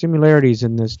any similarities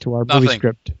in this to our movie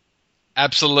script?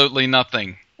 Absolutely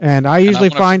nothing. And I usually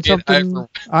find something.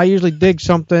 I usually dig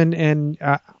something, and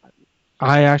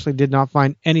I actually did not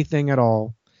find anything at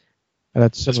all.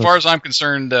 That's as far as I'm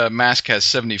concerned, Mask has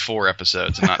 74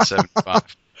 episodes and not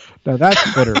 75. No,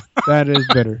 that's bitter. That is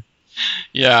bitter.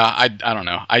 Yeah, I don't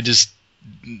know. I just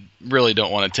really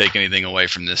don't want to take anything away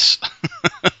from this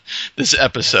this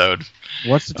episode.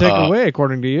 What's the takeaway,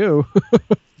 according to you?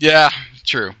 Yeah,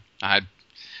 true.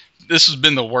 This has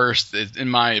been the worst, in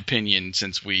my opinion,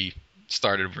 since we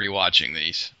started rewatching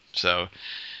these. So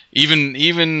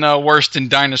even worse than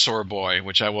Dinosaur Boy,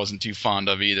 which I wasn't too fond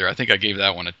of either. I think I gave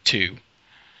that one a 2.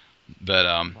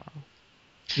 But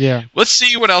yeah. Let's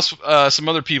see what else some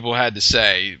other people had to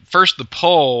say. First, the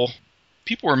poll.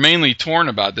 People were mainly torn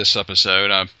about this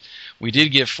episode. We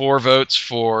did get 4 votes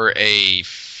for a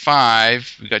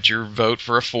 5. We got your vote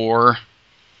for a 4.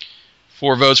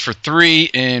 4 votes for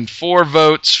 3, and 4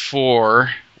 votes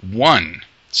for 1.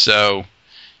 So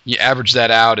you average that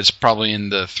out, it's probably in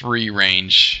the 3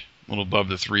 range, a little above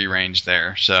the 3 range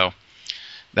there. So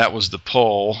that was the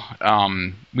poll.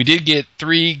 We did get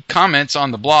 3 comments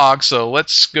on the blog, so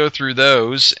let's go through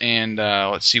those and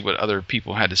let's see what other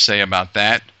people had to say about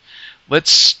that.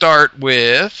 Let's start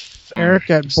with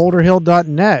Eric at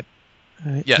boulderhill.net.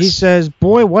 Yes. He says,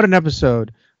 boy, what an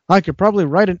episode. I could probably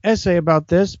write an essay about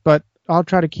this, but I'll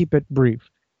try to keep it brief.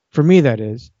 For me, that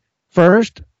is.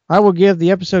 First, I will give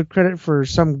the episode credit for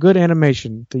some good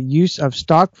animation. The use of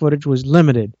stock footage was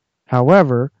limited.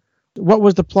 However, what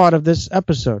was the plot of this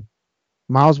episode?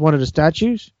 Miles wanted the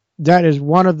statues? That is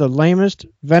one of the lamest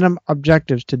Venom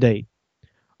objectives to date.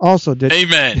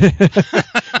 Amen.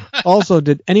 Also,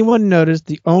 did anyone notice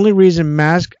the only reason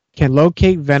Mask can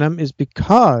locate Venom is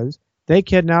because they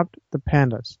kidnapped the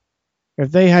pandas?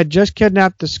 If they had just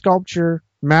kidnapped the sculpture,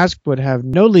 Mask would have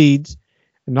no leads,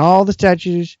 and all the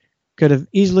statues could have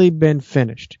easily been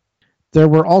finished. There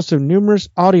were also numerous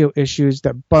audio issues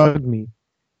that bugged me.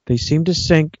 They seemed to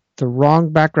sync the wrong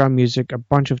background music a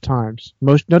bunch of times,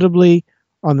 most notably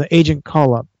on the agent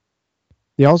call-up.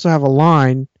 They also have a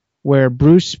line where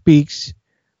Bruce speaks,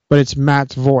 but it's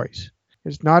Matt's voice.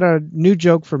 It's not a new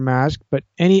joke for Mask, but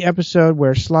any episode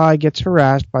where Sly gets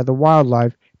harassed by the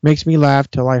wildlife makes me laugh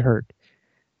till I hurt.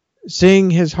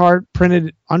 Seeing his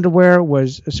heart-printed underwear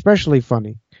was especially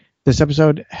funny. This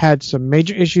episode had some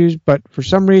major issues, but for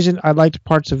some reason I liked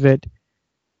parts of it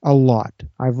a lot.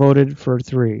 I voted for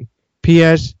 3.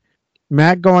 P.S.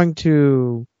 Matt going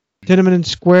to Tiananmen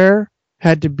Square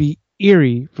had to be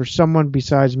eerie for someone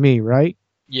besides me, right?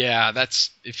 Yeah, that's,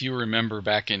 if you remember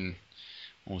back in,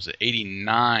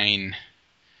 89,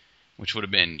 which would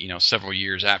have been, several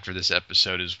years after this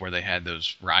episode is where they had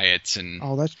those riots and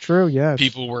Oh, that's true. Yes.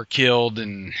 people were killed.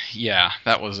 And yeah,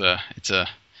 it's a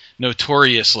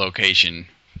notorious location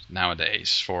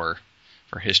nowadays for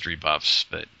history buffs.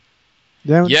 But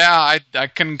yeah, I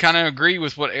can kind of agree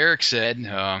with what Eric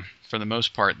said for the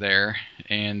most part there.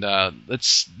 And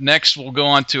next we'll go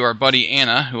on to our buddy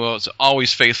Anna, who is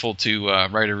always faithful to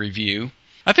write a review.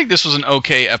 I think this was an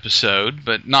okay episode,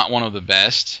 but not one of the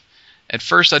best. At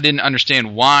first I didn't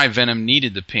understand why Venom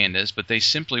needed the pandas, but they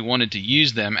simply wanted to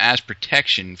use them as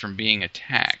protection from being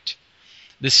attacked.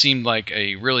 This seemed like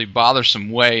a really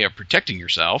bothersome way of protecting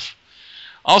yourself.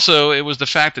 Also, it was the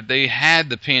fact that they had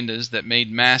the pandas that made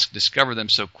Mask discover them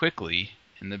so quickly,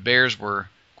 and the bears were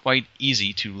quite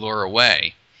easy to lure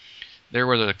away. There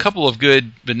were a couple of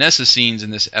good Vanessa scenes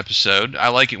in this episode. I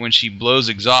like it when she blows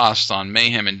exhaust on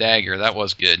Mayhem and Dagger. That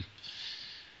was good.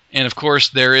 And of course,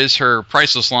 there is her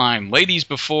priceless line, "Ladies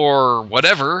before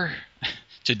whatever,"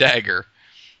 to Dagger,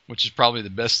 which is probably the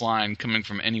best line coming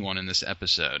from anyone in this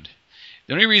episode.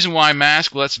 The only reason why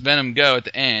Mask lets Venom go at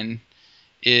the end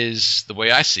is, the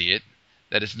way I see it,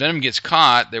 that if Venom gets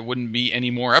caught, there wouldn't be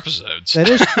any more episodes. That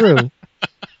is true.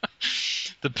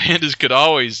 The pandas could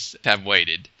always have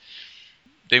waited.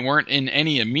 They weren't in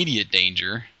any immediate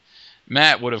danger.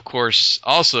 Matt would, of course,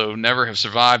 also never have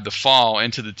survived the fall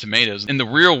into the tomatoes in the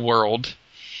real world,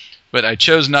 but I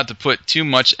chose not to put too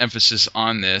much emphasis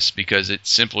on this because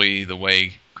it's simply the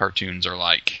way cartoons are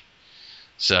like.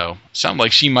 So, sounds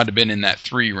like she might have been in that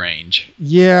 3 range.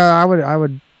 Yeah, I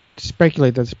would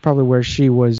speculate that's probably where she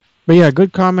was. But yeah,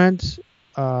 good comments.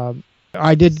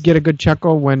 I did get a good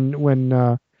chuckle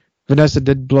when Vanessa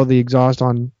did blow the exhaust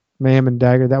on Mayhem and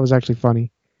Dagger. That was actually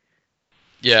funny.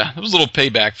 Yeah, it was a little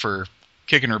payback for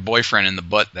kicking her boyfriend in the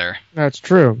butt there. That's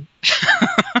true.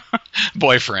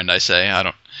 Boyfriend, I say.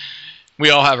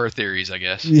 We all have our theories, I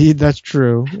guess. Yeah, that's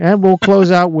true. And we'll close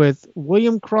out with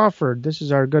William Crawford. This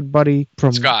is our good buddy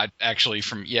from Scott, actually,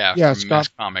 from Scott,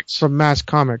 Mask Comics. From Mask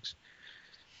Comics.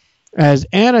 As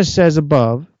Anna says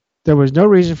above, there was no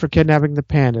reason for kidnapping the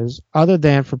pandas other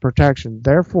than for protection.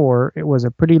 Therefore, it was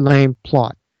a pretty lame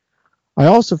plot. I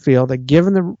also feel that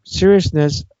given the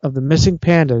seriousness of the missing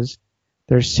pandas,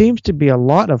 there seems to be a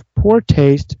lot of poor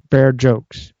taste bear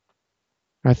jokes.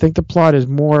 I think the plot is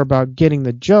more about getting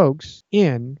the jokes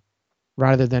in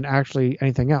rather than actually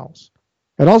anything else.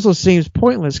 It also seems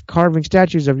pointless carving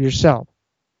statues of yourself,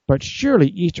 but surely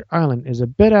Easter Island is a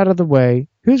bit out of the way.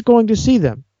 Who's going to see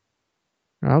them?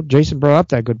 Well, Jason brought up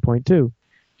that good point too.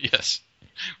 Yes,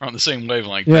 we're on the same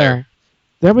wavelength there.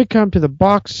 Then we come to the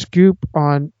box scoop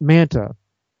on Manta.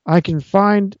 I can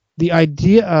find the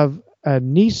idea of a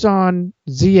Nissan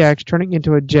ZX turning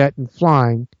into a jet and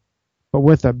flying, but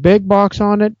with a big box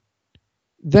on it.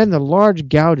 Then the large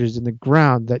gouges in the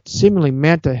ground that seemingly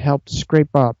Manta helped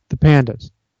scrape up the pandas.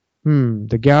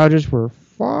 The gouges were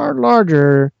far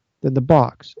larger than the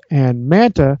box and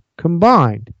Manta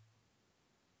combined.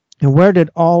 And where did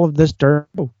all of this dirt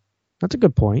go? That's a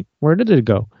good point. Where did it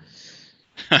go?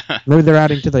 Maybe they're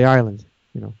adding to the island.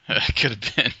 Could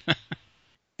have been.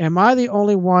 Am I the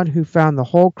only one who found the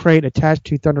whole crate attached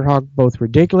to Thunderhawk both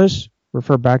ridiculous,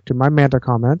 refer back to my Manta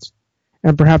comments,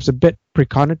 and perhaps a bit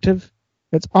precognitive?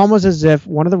 It's almost as if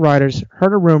one of the writers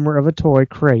heard a rumor of a toy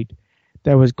crate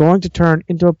that was going to turn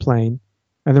into a plane,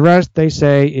 and the rest, they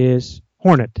say, is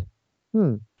Hornet.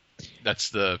 That's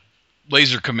the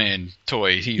Laser Command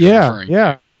toy he's referring to.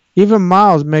 Yeah. Even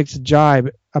Miles makes a jibe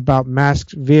about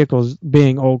Mask's vehicles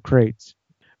being old crates.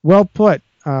 Well put.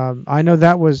 I know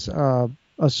that was a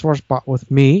sore spot with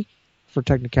me for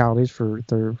technicalities for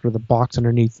the box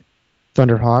underneath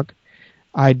Thunderhawk.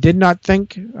 I did not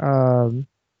think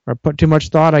or put too much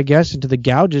thought, I guess, into the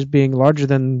gouges being larger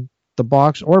than the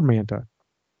box or Manta.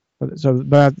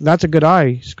 But that's a good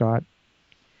eye, Scott.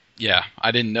 Yeah,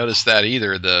 I didn't notice that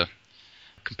either, the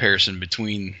comparison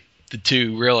between the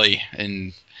two, really,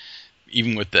 and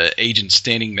even with the agent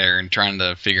standing there and trying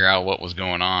to figure out what was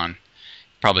going on.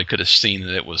 Probably could have seen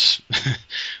that it was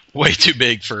way too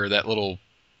big for that little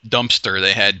dumpster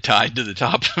they had tied to the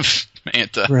top of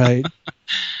Manta. Right.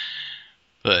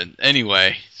 But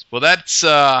anyway, well, that's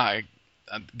I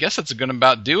guess that's going to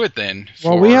about do it then.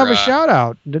 Well, we have a shout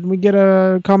out. Didn't we get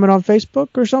a comment on Facebook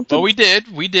or something? Well, we did.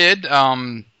 We did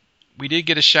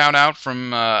get a shout out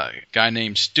from a guy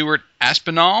named Stuart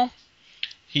Aspinall.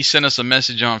 He sent us a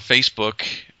message on Facebook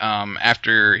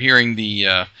after hearing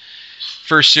the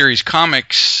First Series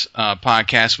Comics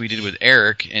podcast we did with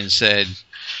Eric, and said,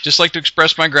 "Just like to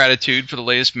express my gratitude for the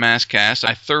latest Maskcast.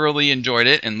 I thoroughly enjoyed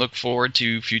it and look forward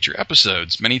to future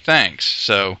episodes. Many thanks."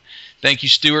 So thank you,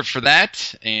 Stuart, for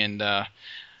that. And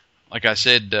like I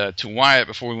said to Wyatt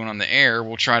before we went on the air,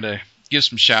 we'll try to give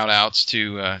some shout-outs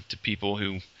to people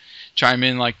who chime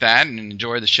in like that and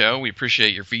enjoy the show. We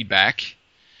appreciate your feedback.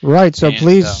 Right, so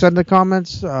please send the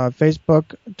comments,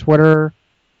 Facebook, Twitter,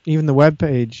 even the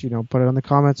webpage. Put it on the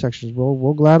comment sections.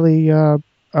 We'll gladly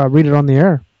read it on the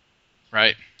air.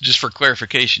 Right. Just for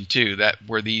clarification too, that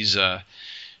where these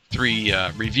 3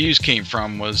 reviews came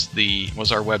from was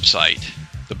our website,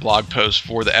 the blog post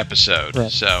for the episode.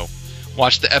 Right. So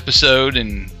watch the episode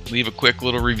and leave a quick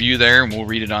little review there, and we'll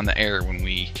read it on the air when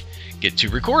we get to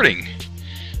recording.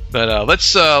 But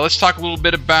let's talk a little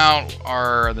bit about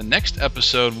the next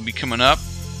episode will be coming up.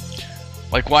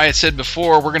 Like Wyatt said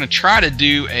before, we're going to try to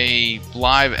do a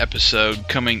live episode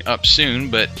coming up soon,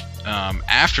 but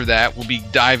after that, we'll be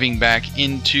diving back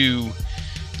into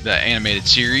the animated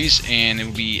series, and it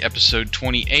will be episode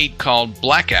 28 called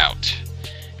Blackout.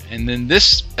 And then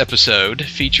this episode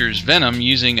features Venom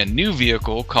using a new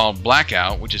vehicle called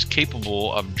Blackout, which is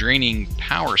capable of draining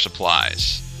power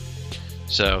supplies.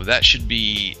 So that should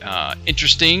be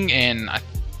interesting, and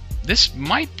this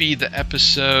might be the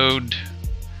episode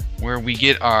where we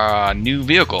get our new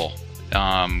vehicle,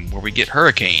 where we get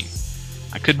Hurricane.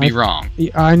 I could be wrong.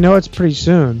 I know it's pretty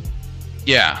soon.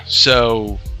 Yeah,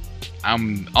 so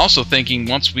I'm also thinking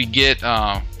once we get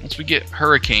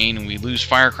Hurricane and we lose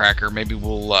Firecracker, maybe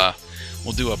we'll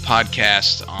do a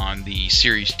podcast on the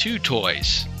Series 2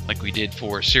 toys like we did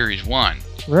for Series 1.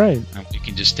 Right. You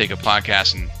can just take a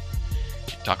podcast and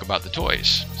talk about the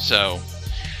toys. So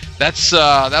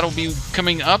that'll be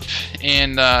coming up,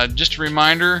 and just a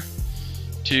reminder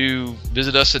to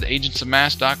visit us at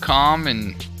agentsofmass.com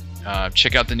and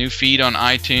check out the new feed on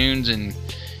iTunes and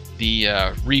the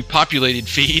repopulated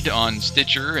feed on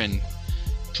Stitcher, and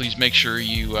please make sure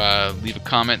you leave a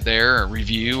comment there, a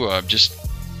review, just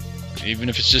even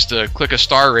if it's just a click a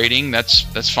star rating,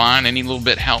 that's fine. Any little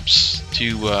bit helps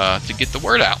to get the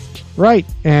word out. Right,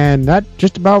 and that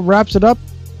just about wraps it up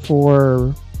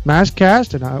for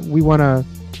Masscast, and we want to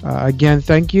again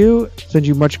thank you, send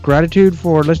you much gratitude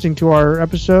for listening to our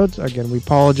episodes. Again, we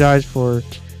apologize for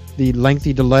the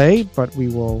lengthy delay, but we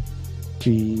will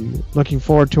be looking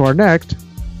forward to our next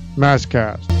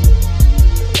Masscast.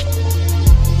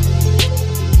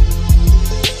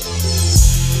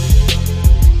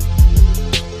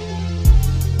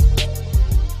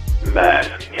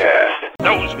 Masscast.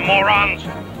 Those morons!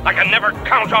 I can never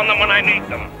count on them when I need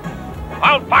them.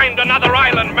 I'll find another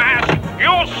island, Mass.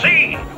 You'll see.